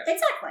TV show.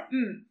 Exactly.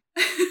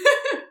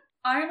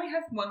 I only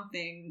have one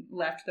thing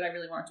left that I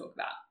really want to talk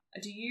about.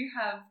 Do you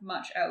have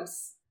much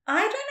else?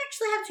 I don't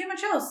actually have too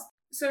much else.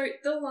 So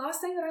the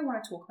last thing that I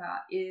want to talk about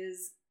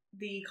is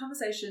the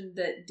conversation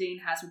that Dean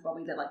has with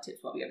Bobby that like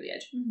tips Bobby over the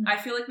edge. I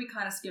feel like we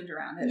kind of skimmed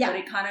around it, but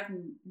it kind of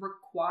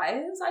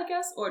requires, I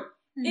guess, or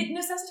it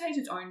necessitates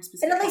its own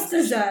specific It at least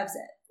deserves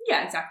it.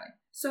 Yeah, exactly.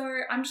 So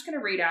I'm just going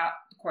to read out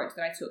the quotes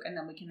that I took and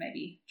then we can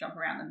maybe jump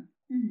around them.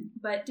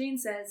 But Dean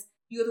says,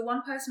 "You're the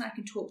one person I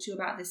can talk to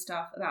about this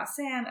stuff, about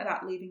Sam,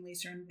 about leaving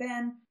Lisa and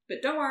Ben.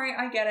 But don't worry,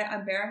 I get it.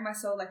 I'm bearing my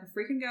soul like a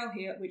freaking girl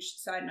here," which,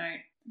 side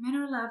note, men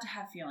are allowed to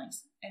have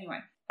feelings. Anyway.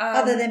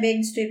 Other than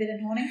being stupid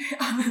and horny?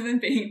 Other than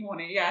being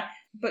horny, yeah.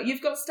 But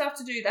you've got stuff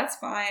to do, that's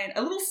fine.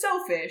 A little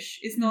selfish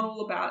is not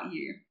all about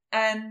you.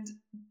 And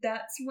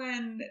that's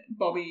when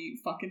Bobby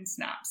fucking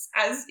snaps,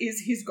 as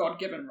is his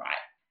God-given right.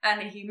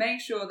 And he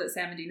makes sure that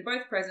Sam and Dean are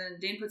both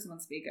present. Dean puts him on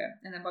speaker.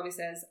 And then Bobby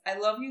says, "I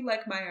love you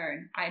like my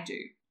own. I do.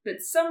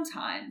 But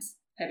sometimes,"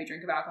 heavy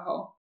drink of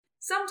alcohol,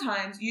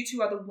 "sometimes you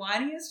two are the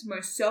whiniest,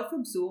 most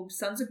self-absorbed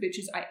sons of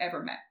bitches I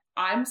ever met.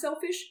 I'm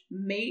selfish?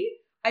 Me?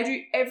 I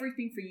do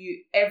everything for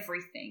you,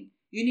 everything.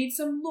 You need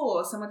some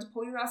law, someone to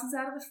pull your asses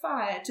out of the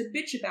fire, to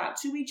bitch about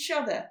to each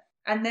other."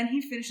 And then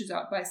he finishes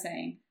up by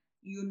saying,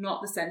 "You're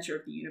not the center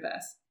of the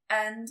universe."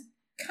 And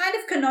kind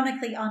of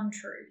canonically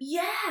untrue.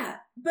 Yeah,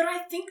 But I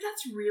think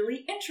that's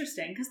really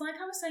interesting because, like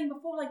I was saying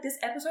before, like this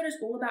episode is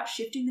all about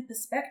shifting the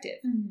perspective.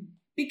 Mm.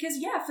 Because,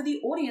 yeah, for the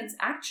audience,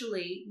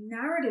 actually,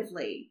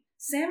 narratively,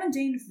 Sam and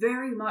Dean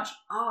very much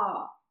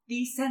are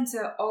the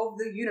center of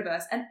the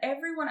universe, and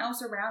everyone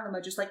else around them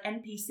are just like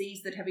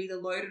NPCs that have either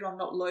loaded or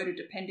not loaded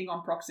depending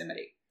on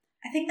proximity.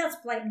 I think that's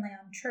blatantly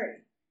untrue.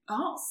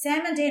 Oh.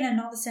 Sam and Dean are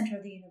not the center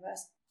of the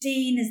universe.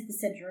 Dean is the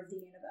center of the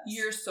universe.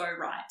 You're so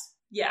right.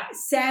 Yeah.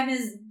 Sam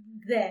is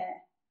there.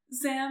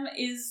 Sam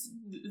is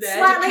there.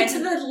 Slightly to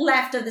the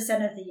left of the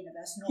center of the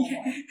universe,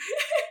 normally. Yeah.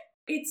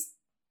 It's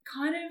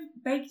kind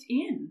of baked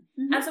in.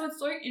 Mm-hmm. And so it's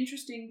so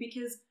interesting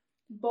because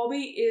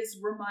Bobby is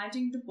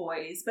reminding the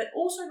boys, but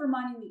also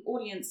reminding the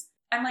audience,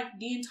 and like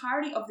the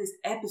entirety of this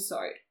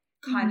episode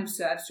kind of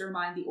serves to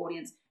remind the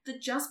audience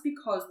that just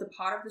because the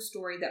part of the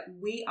story that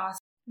we are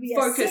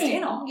focused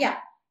in on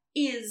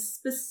is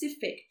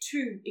specific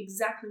to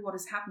exactly what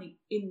is happening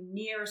in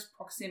nearest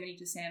proximity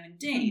to Sam and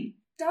Dean,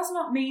 does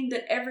not mean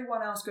that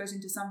everyone else goes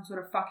into some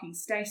sort of fucking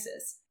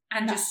stasis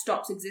and just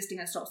stops existing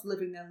and stops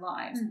living their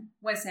lives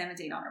when Sam and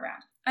Dean aren't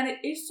around. And it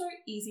is so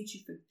easy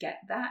to forget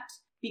that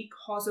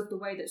because of the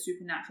way that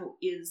Supernatural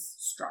is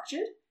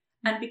structured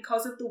and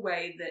because of the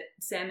way that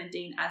Sam and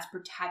Dean as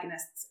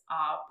protagonists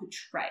are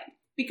portrayed.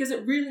 Because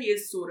it really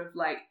is sort of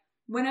like,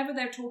 whenever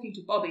they're talking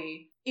to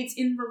Bobby, it's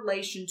in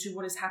relation to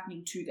what is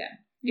happening to them.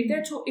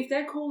 If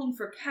they're calling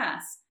for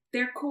Cass,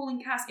 they're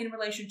calling Cass in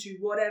relation to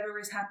whatever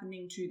is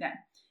happening to them.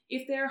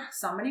 If they're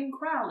summoning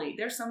Crowley,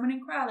 they're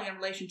summoning Crowley in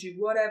relation to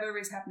whatever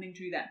is happening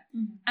to them.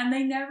 Mm-hmm. And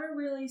they never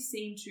really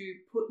seem to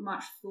put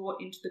much thought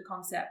into the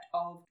concept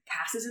of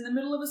Cass is in the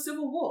middle of a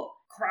civil war.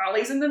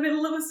 Crowley's in the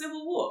middle of a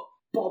civil war.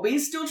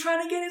 Bobby's still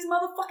trying to get his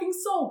motherfucking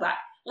soul back.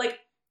 Like,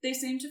 they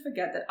seem to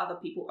forget that other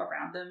people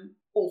around them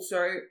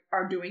also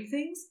are doing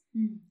things.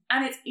 Mm.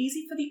 And it's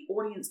easy for the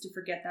audience to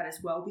forget that as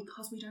well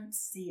because we don't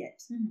see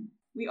it. Mm.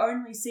 We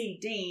only see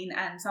Dean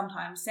and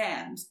sometimes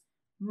Sam's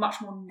much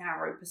more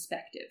narrow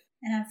perspective.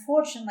 And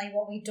unfortunately,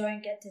 what we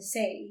don't get to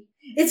see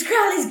is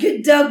Crowley's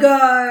good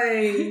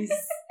doggos.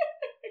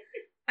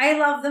 I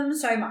love them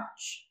so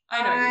much.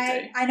 I know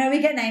you do. I know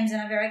we get names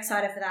and I'm very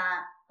excited for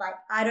that. Like,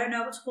 I don't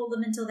know what to call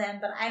them until then,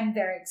 but I'm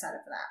very excited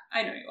for that.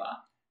 I know you are.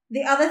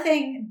 The other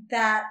thing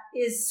that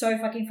is so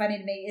fucking funny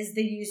to me is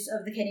the use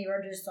of the Kenny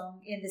Rogers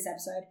song in this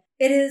episode.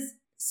 It is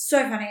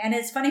so funny, and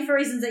it's funny for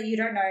reasons that you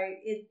don't know.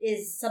 It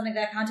is something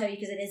that I can't tell you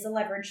because it is a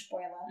leveraged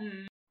spoiler.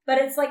 Mm. But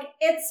it's like,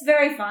 it's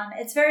very fun.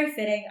 It's very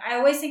fitting. I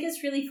always think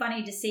it's really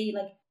funny to see,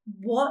 like,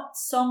 what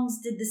songs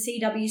did the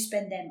CW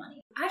spend their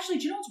money? Actually,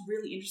 do you know what's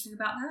really interesting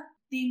about that?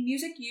 The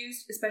music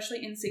used,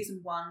 especially in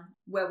season 1,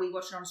 where we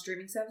watch it on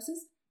streaming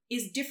services,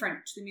 is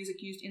different to the music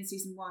used in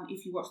season 1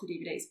 if you watch the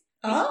DVDs.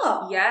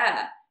 Oh.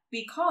 Yeah.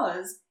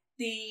 Because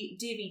the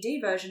DVD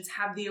versions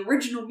have the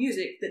original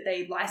music that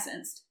they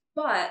licensed,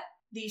 but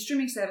the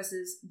streaming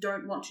services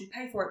don't want to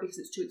pay for it because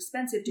it's too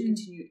expensive to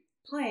continue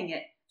playing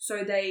it.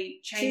 So they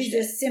changed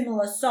a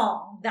similar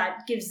song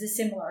that gives the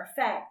similar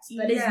effects,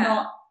 but is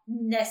not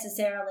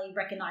necessarily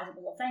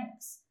recognizable or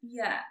famous.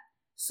 Yeah.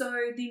 So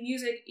the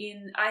music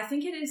in, I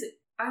think it is,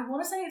 I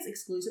want to say it's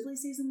exclusively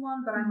season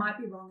 1, but I might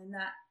be wrong in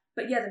that.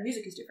 But yeah, the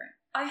music is different.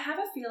 I have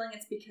a feeling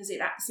it's because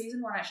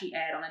season 1 actually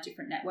aired on a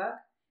different network.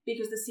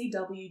 Because the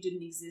CW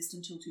didn't exist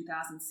until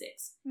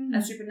 2006. Mm-hmm.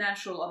 And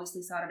Supernatural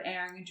obviously started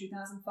airing in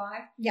 2005.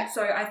 Yeah.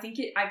 So I'm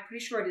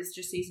pretty sure it is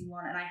just season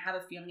 1, and I have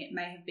a feeling it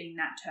may have been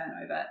that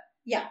turnover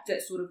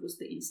that sort of was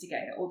the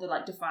instigator or the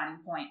like defining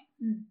point.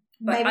 Mm.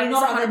 But maybe I'm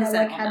not 100%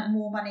 network had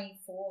more money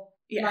for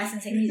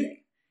licensing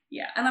music.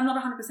 Yeah, and I'm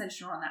not 100%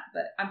 sure on that,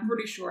 but I'm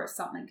pretty sure it's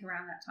something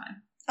around that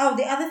time. Oh,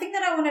 the other thing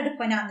that I wanted to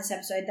point out in this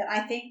episode that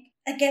I think,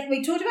 again,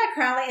 we talked about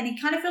Crowley, and he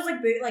kind of feels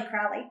like bootleg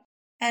Crowley.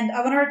 And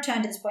I want to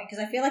return to this point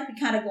because I feel like we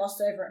kind of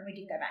glossed over it and we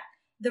didn't go back.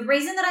 The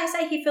reason that I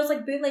say he feels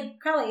like bootleg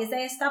Crowley is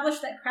they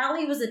established that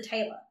Crowley was a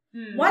tailor.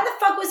 Mm. Why the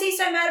fuck was he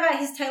so mad about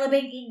his tailor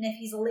being eaten if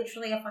he's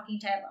literally a fucking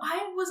tailor?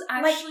 I was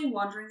actually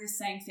wondering the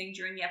same thing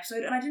during the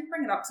episode, and I didn't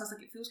bring it up because I was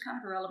like, it feels kind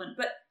of irrelevant.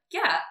 But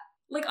yeah,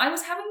 like I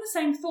was having the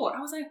same thought.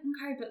 I was like,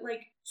 okay, but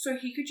like, so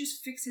he could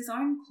just fix his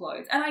own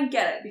clothes. And I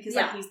get it because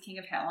like he's king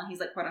of hell and he's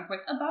like quote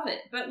unquote above it.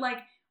 But like,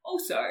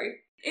 also,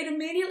 it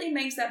immediately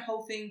makes that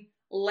whole thing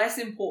less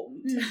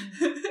important. Mm.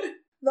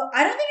 Look,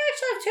 I don't think I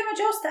actually have too much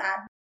else to add.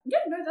 Yeah,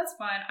 no, that's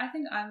fine. I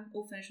think I'm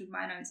all finished with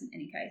my notes in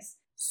any case.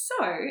 So,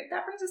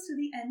 that brings us to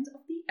the end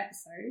of the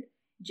episode.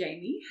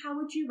 Jamie, how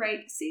would you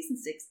rate Season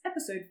 6,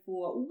 Episode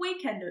 4,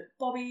 Weekend at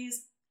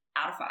Bobby's,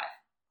 out of 5?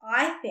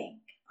 I think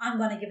I'm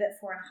going to give it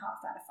 4.5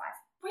 out of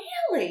 5.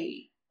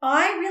 Really?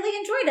 I really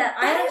enjoyed it.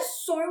 That is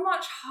so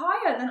much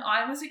higher than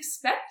I was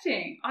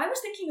expecting. I was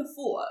thinking a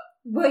 4.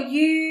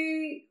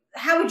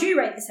 How would you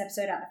rate this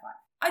episode out of 5?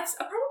 It's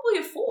probably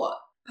a 4.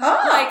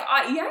 Oh.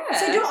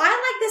 So do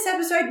I like this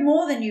episode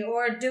more than you,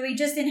 or do we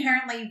just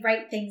inherently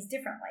rate things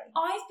differently?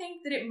 I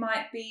think that it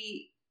might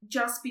be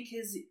just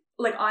because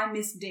like, I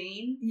miss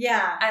Dean.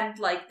 Yeah. And,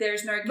 like,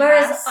 there's no Cass.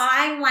 Whereas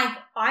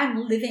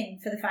I'm living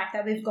for the fact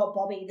that we've got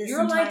Bobby this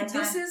You're entire like, time.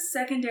 this is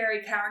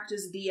secondary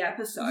characters, the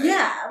episode.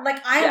 Yeah,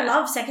 like, I Yeah.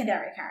 love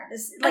secondary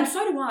characters. Like, And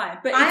so do I,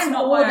 but it's I'm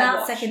not all what I about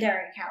watch.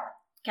 secondary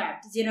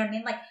characters, you know what I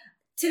mean? Like,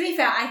 to be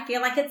fair, I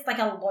feel like it's like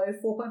a low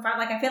 4.5.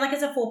 Like, I feel like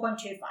it's a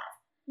 4.25.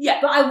 Yeah.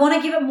 But I want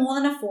to give it more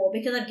than a 4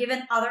 because I've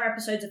given other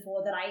episodes a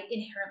 4 that I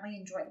inherently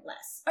enjoyed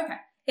less. Okay.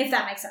 If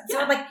that makes sense.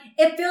 Yeah. So, like,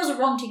 it feels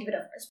wrong to give it a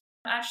 4.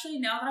 Actually,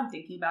 now that I'm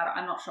thinking about it,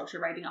 I'm not shocked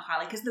you're rating it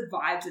highly because the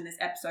vibes in this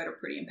episode are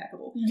pretty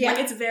impeccable. Yeah. Like,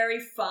 it's very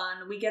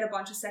fun. We get a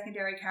bunch of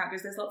secondary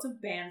characters. There's lots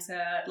of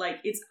banter. Like,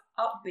 it's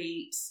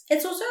upbeat.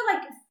 It's also,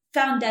 like,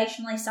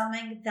 foundationally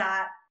something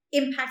that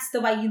impacts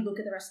the way you look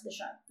at the rest of the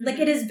show. Like,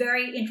 Mhm. it is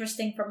very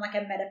interesting from, like,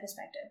 a meta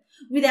perspective.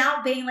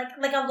 Without being, like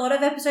a lot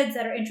of episodes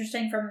that are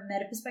interesting from a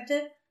meta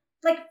perspective,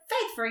 like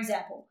Faith, for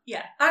example,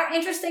 Yeah. are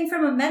interesting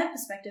from a meta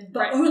perspective, but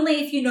Right.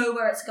 only if you know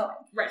where it's going.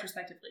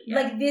 Retrospectively, yeah.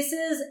 Like, this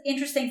is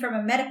interesting from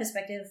a meta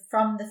perspective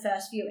from the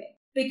first viewing.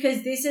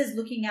 Because this is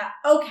looking at,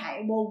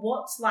 okay, well,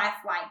 what's life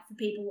like for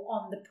people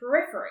on the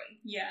periphery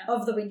yeah.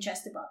 of the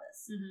Winchester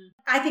brothers? hmm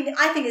I think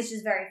it's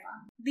just very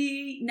fun.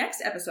 The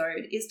next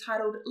episode is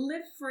titled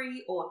Live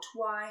Free or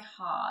Twy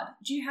Hard.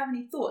 Do you have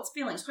any thoughts,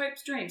 feelings,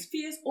 hopes, dreams,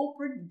 fears, or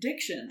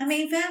predictions? I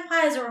mean,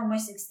 vampires are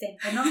almost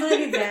extinct. They're not going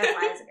to be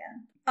vampires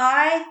again.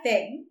 I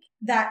think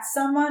that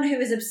someone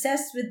who is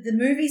obsessed with the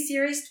movie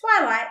series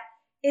Twilight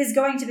is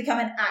going to become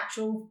an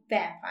actual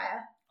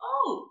vampire.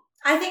 Oh,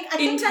 I think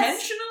that's...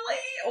 intentionally?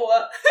 Or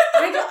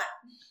I don't,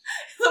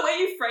 the way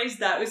you phrased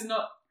that was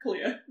not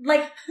clear.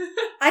 like,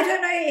 I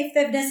don't know if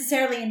they've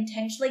necessarily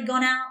intentionally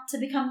gone out to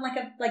become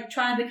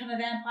try and become a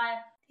vampire.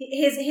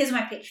 Here's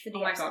my pitch for the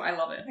Oh my episode. god, I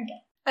love it.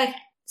 Okay.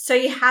 So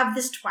you have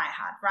this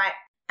Twihard, right?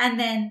 And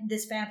then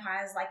this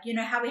vampire is like, you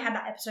know how we had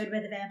that episode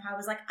where the vampire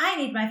was like, I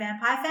need my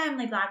vampire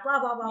family, blah, blah,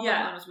 blah, blah, Yeah,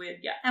 blah. that was weird,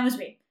 yeah. And was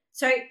weird.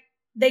 So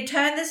they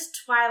turn this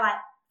Twilight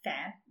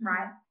fan,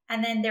 right?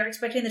 And then they're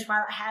expecting the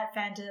Twilight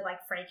fan to like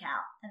freak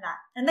out and that.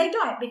 And they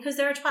don't because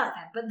they're a Twilight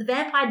fan. But the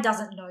vampire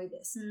doesn't know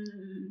this.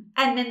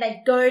 And then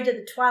they go to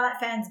the Twilight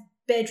fan's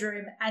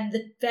bedroom and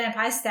the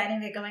vampire's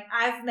standing there going,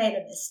 I've made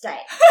a mistake.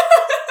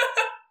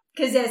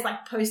 Because there's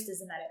like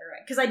posters in that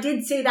area. Because I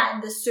did see that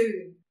in the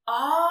Soon.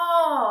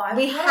 Oh,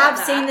 We have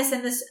seen this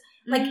in this.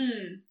 Like,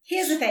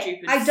 here's the thing.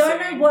 Stupid I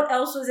don't Soon. know what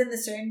else was in the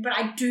Soon, but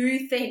I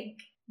do think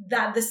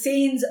that the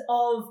scenes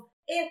of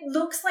it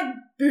looks like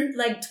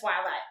bootleg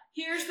Twilight.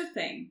 Here's the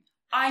thing.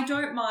 I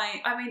don't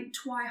mind. I mean,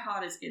 Twy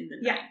Hard is in the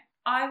name. Yeah.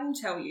 I will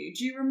tell you.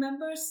 Do you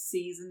remember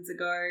seasons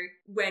ago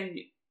when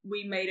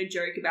we made a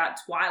joke about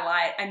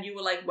Twilight and you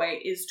were like,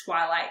 wait, is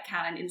Twilight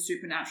canon in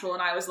Supernatural?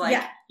 And I was like,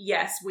 Yeah.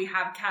 yes, we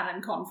have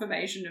canon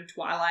confirmation of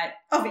Twilight.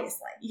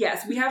 Obviously.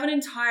 Yes, we have an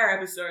entire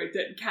episode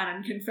that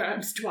canon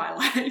confirms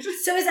Twilight.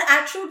 So is it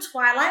actual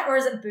Twilight or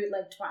is it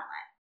bootleg Twilight?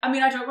 I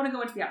mean, I don't want to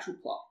go into the actual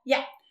plot.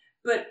 Yeah.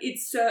 But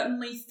it's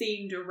certainly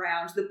themed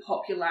around the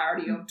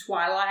popularity of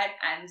Twilight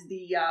and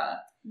the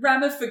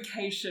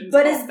ramifications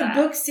But of is that.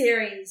 the book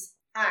series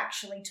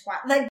actually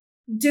Twilight? Like,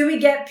 do we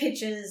get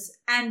pictures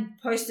and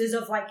posters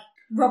of, like,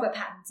 Robert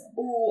Pattinson?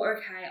 Oh,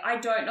 okay. I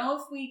don't know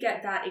if we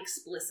get that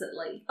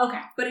explicitly.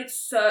 Okay. But it's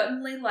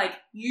certainly, like,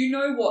 you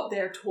know what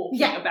they're talking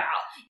Yeah. about.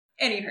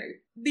 Anywho,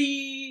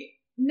 the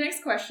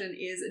next question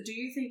is, do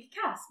you think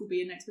Cass will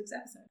be in next week's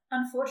episode?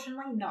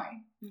 Unfortunately, no.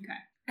 Okay.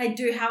 I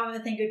do, however,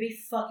 think it would be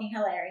fucking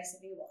hilarious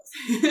if he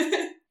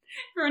was.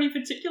 For any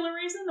particular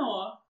reason,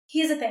 or?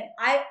 Here's the thing.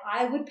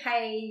 I would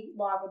pay...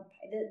 Well, I would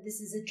pay...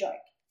 This is a joke.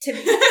 To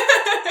me.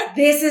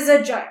 This is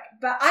a joke.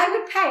 But I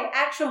would pay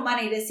actual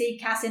money to see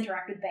Cass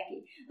interact with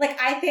Becky. Like,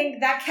 I think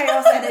that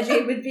chaos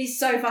energy would be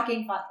so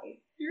fucking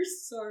funny. You're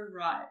so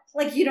right.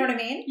 Like, you know what I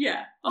mean?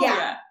 Yeah. Oh, Yeah.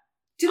 yeah.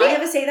 Do we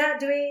ever see that?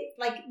 Do we...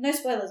 Like, no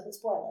spoilers, but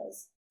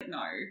spoilers.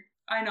 No.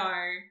 I know.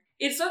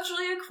 It's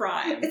actually a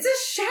crime. It's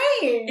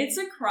a shame. It's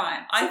a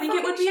crime. It's I a think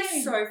it would be fucking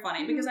shame. so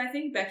funny because I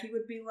think Becky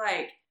would be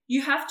like,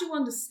 you have to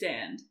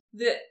understand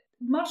that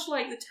much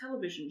like the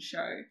television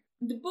show,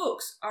 the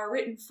books are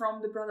written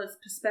from the brothers'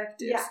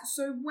 perspectives. Yeah.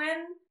 So when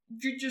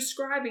you're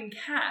describing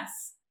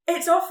Cass,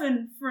 it's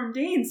often from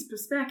Dean's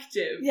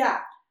perspective,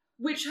 Yeah.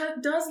 which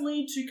does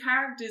lead to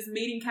characters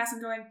meeting Cass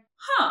and going,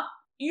 huh,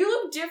 you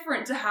look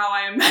different to how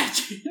I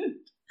imagined.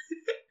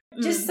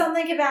 Just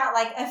something about,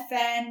 like, a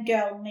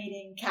fangirl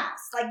meeting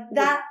Cass. Like,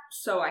 that...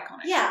 So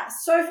iconic. Yeah,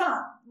 so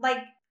fun. Like,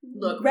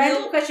 Look,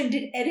 random question,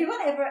 did anyone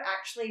ever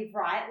actually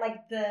write, like,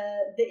 the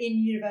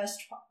in-universe,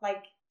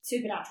 like,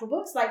 Supernatural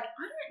books? Like, I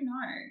don't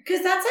know.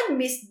 because that's a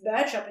missed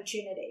merch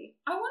opportunity.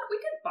 We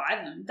could buy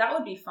them. That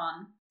would be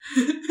fun.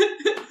 Would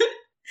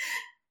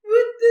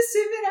the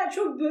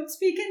Supernatural books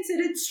be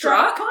considered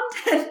Struck?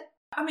 content?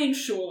 I mean,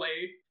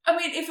 surely. I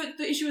mean, if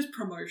the issue is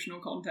promotional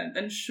content,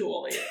 then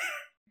surely.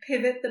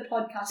 Pivot the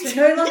podcast. We're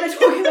no longer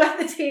talking about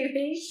the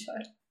TV show.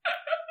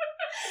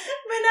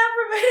 We're now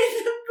promoting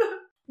the book.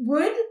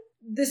 Would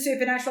the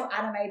Supernatural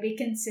anime be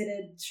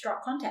considered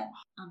struck content?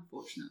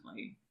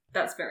 Unfortunately.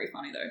 That's very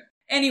funny, though.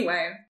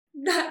 Anyway,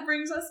 that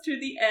brings us to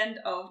the end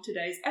of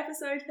today's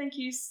episode. Thank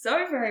you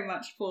so very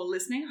much for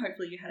listening.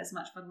 Hopefully you had as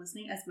much fun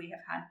listening as we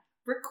have had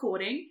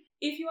recording.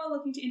 If you are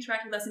looking to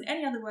interact with us in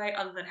any other way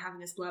other than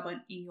having us blab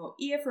on in your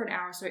ear for an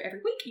hour or so every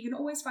week, you can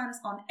always find us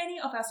on any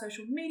of our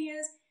social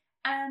medias,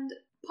 and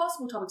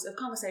possible topics of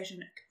conversation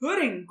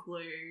could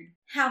include...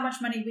 How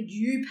much money would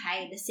you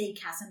pay to see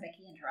Cass and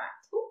Becky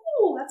interact?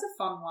 Ooh, that's a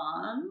fun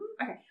one.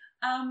 Okay.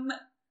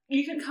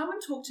 You can come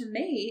and talk to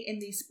me in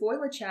these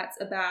spoiler chats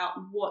about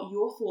what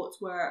your thoughts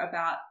were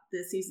about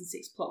the season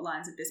 6 plot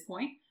lines at this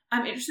point.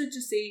 I'm interested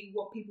to see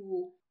what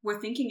people were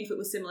thinking, if it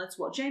was similar to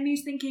what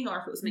Jamie's thinking or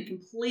if it was something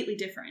completely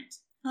different.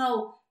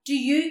 Oh, do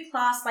you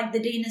class like the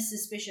Dean is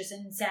suspicious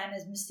and Sam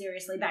is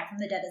mysteriously back from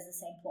the dead as the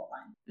same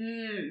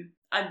plotline?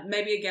 I'd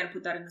maybe again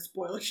put that in the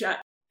spoiler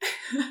chat.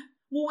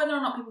 Well, whether or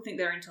not people think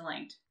they're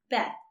interlinked.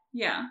 Beth.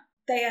 Yeah.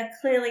 They are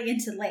clearly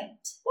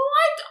interlinked. Well,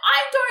 I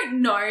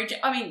don't know.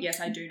 I mean, yes,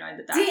 I do know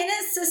that. Dean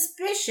is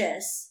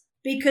suspicious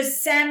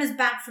because Sam is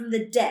back from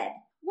the dead.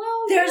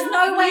 Well, there's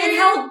no way in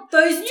hell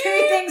those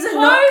two things are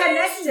not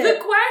connected. The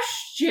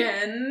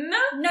question.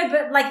 No,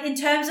 but like in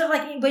terms of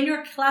like when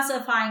you're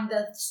classifying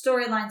the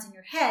storylines in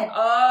your head,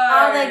 oh,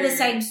 are they the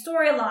same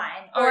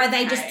storyline or are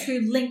they just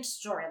two linked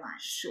storylines?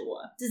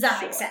 Sure. Does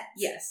that make sense?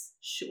 Yes,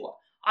 sure.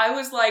 I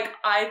was like,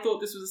 I thought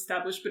this was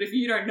established, but if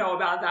you don't know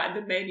about that,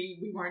 then maybe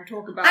we won't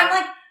talk about it. I'm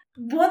like,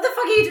 what the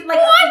fuck are you doing? Like,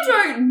 well, I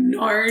don't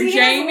know, Dean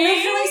Jamie.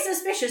 is literally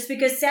suspicious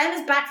because Sam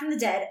is back from the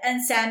dead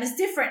and Sam is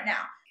different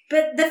now.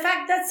 But the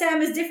fact that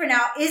Sam is different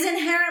now is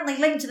inherently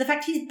linked to the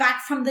fact he's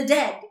back from the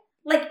dead.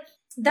 Like,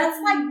 that's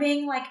like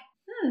being like,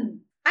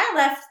 I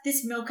left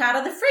this milk out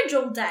of the fridge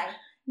all day.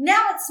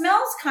 Now it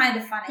smells kind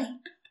of funny.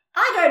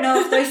 I don't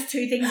know if those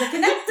two things are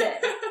connected.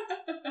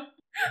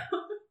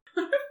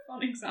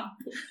 Fun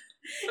example.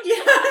 You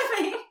know what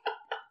I mean?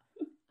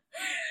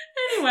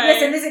 Anyway.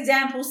 Yes, in this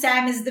example,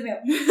 Sam is the milk.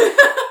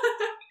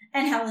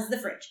 And Hell is the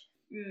fridge.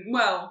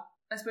 Well,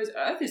 I suppose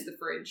Earth is the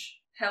fridge.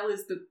 Hell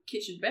is the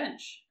kitchen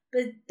bench.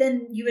 But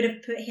then you would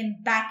have put him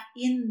back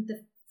in the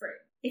fridge.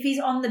 If he's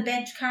on the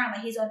bench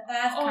currently, he's on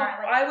Earth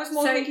currently. I was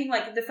more thinking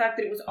like the fact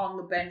that it was on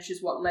the bench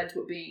is what led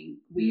to it being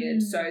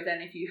weird. So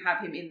then if you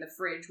have him in the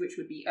fridge, which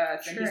would be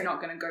Earth, then he's not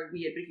going to go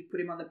weird. But if you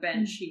put him on the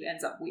bench, he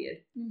ends up weird.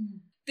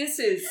 This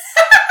is...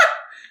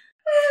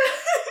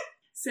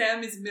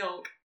 Sam is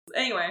milk.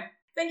 Anyway,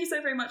 thank you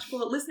so very much for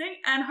listening,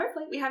 and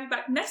hopefully we have you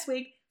back next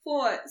week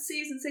for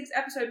Season 6,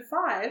 Episode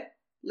 5,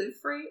 Live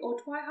Free or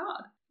Try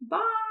Hard. Bye!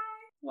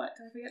 What,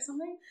 did I forget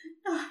something?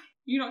 No.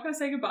 You're not going to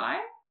say goodbye?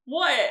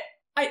 What?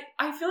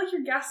 I feel like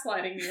you're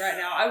gaslighting me right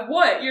now.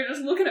 What? You're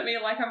just looking at me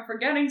like I'm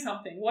forgetting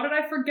something. What did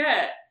I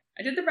forget?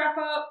 I did the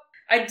wrap-up.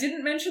 I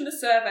didn't mention the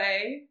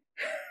survey.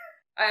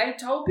 I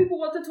told people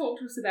what to talk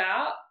to us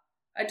about.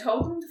 I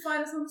told them to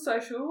find us on the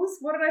socials.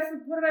 What did I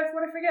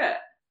forget?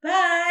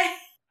 Bye!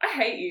 I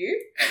hate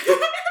you.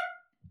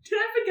 Did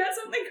I forget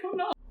something or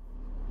not?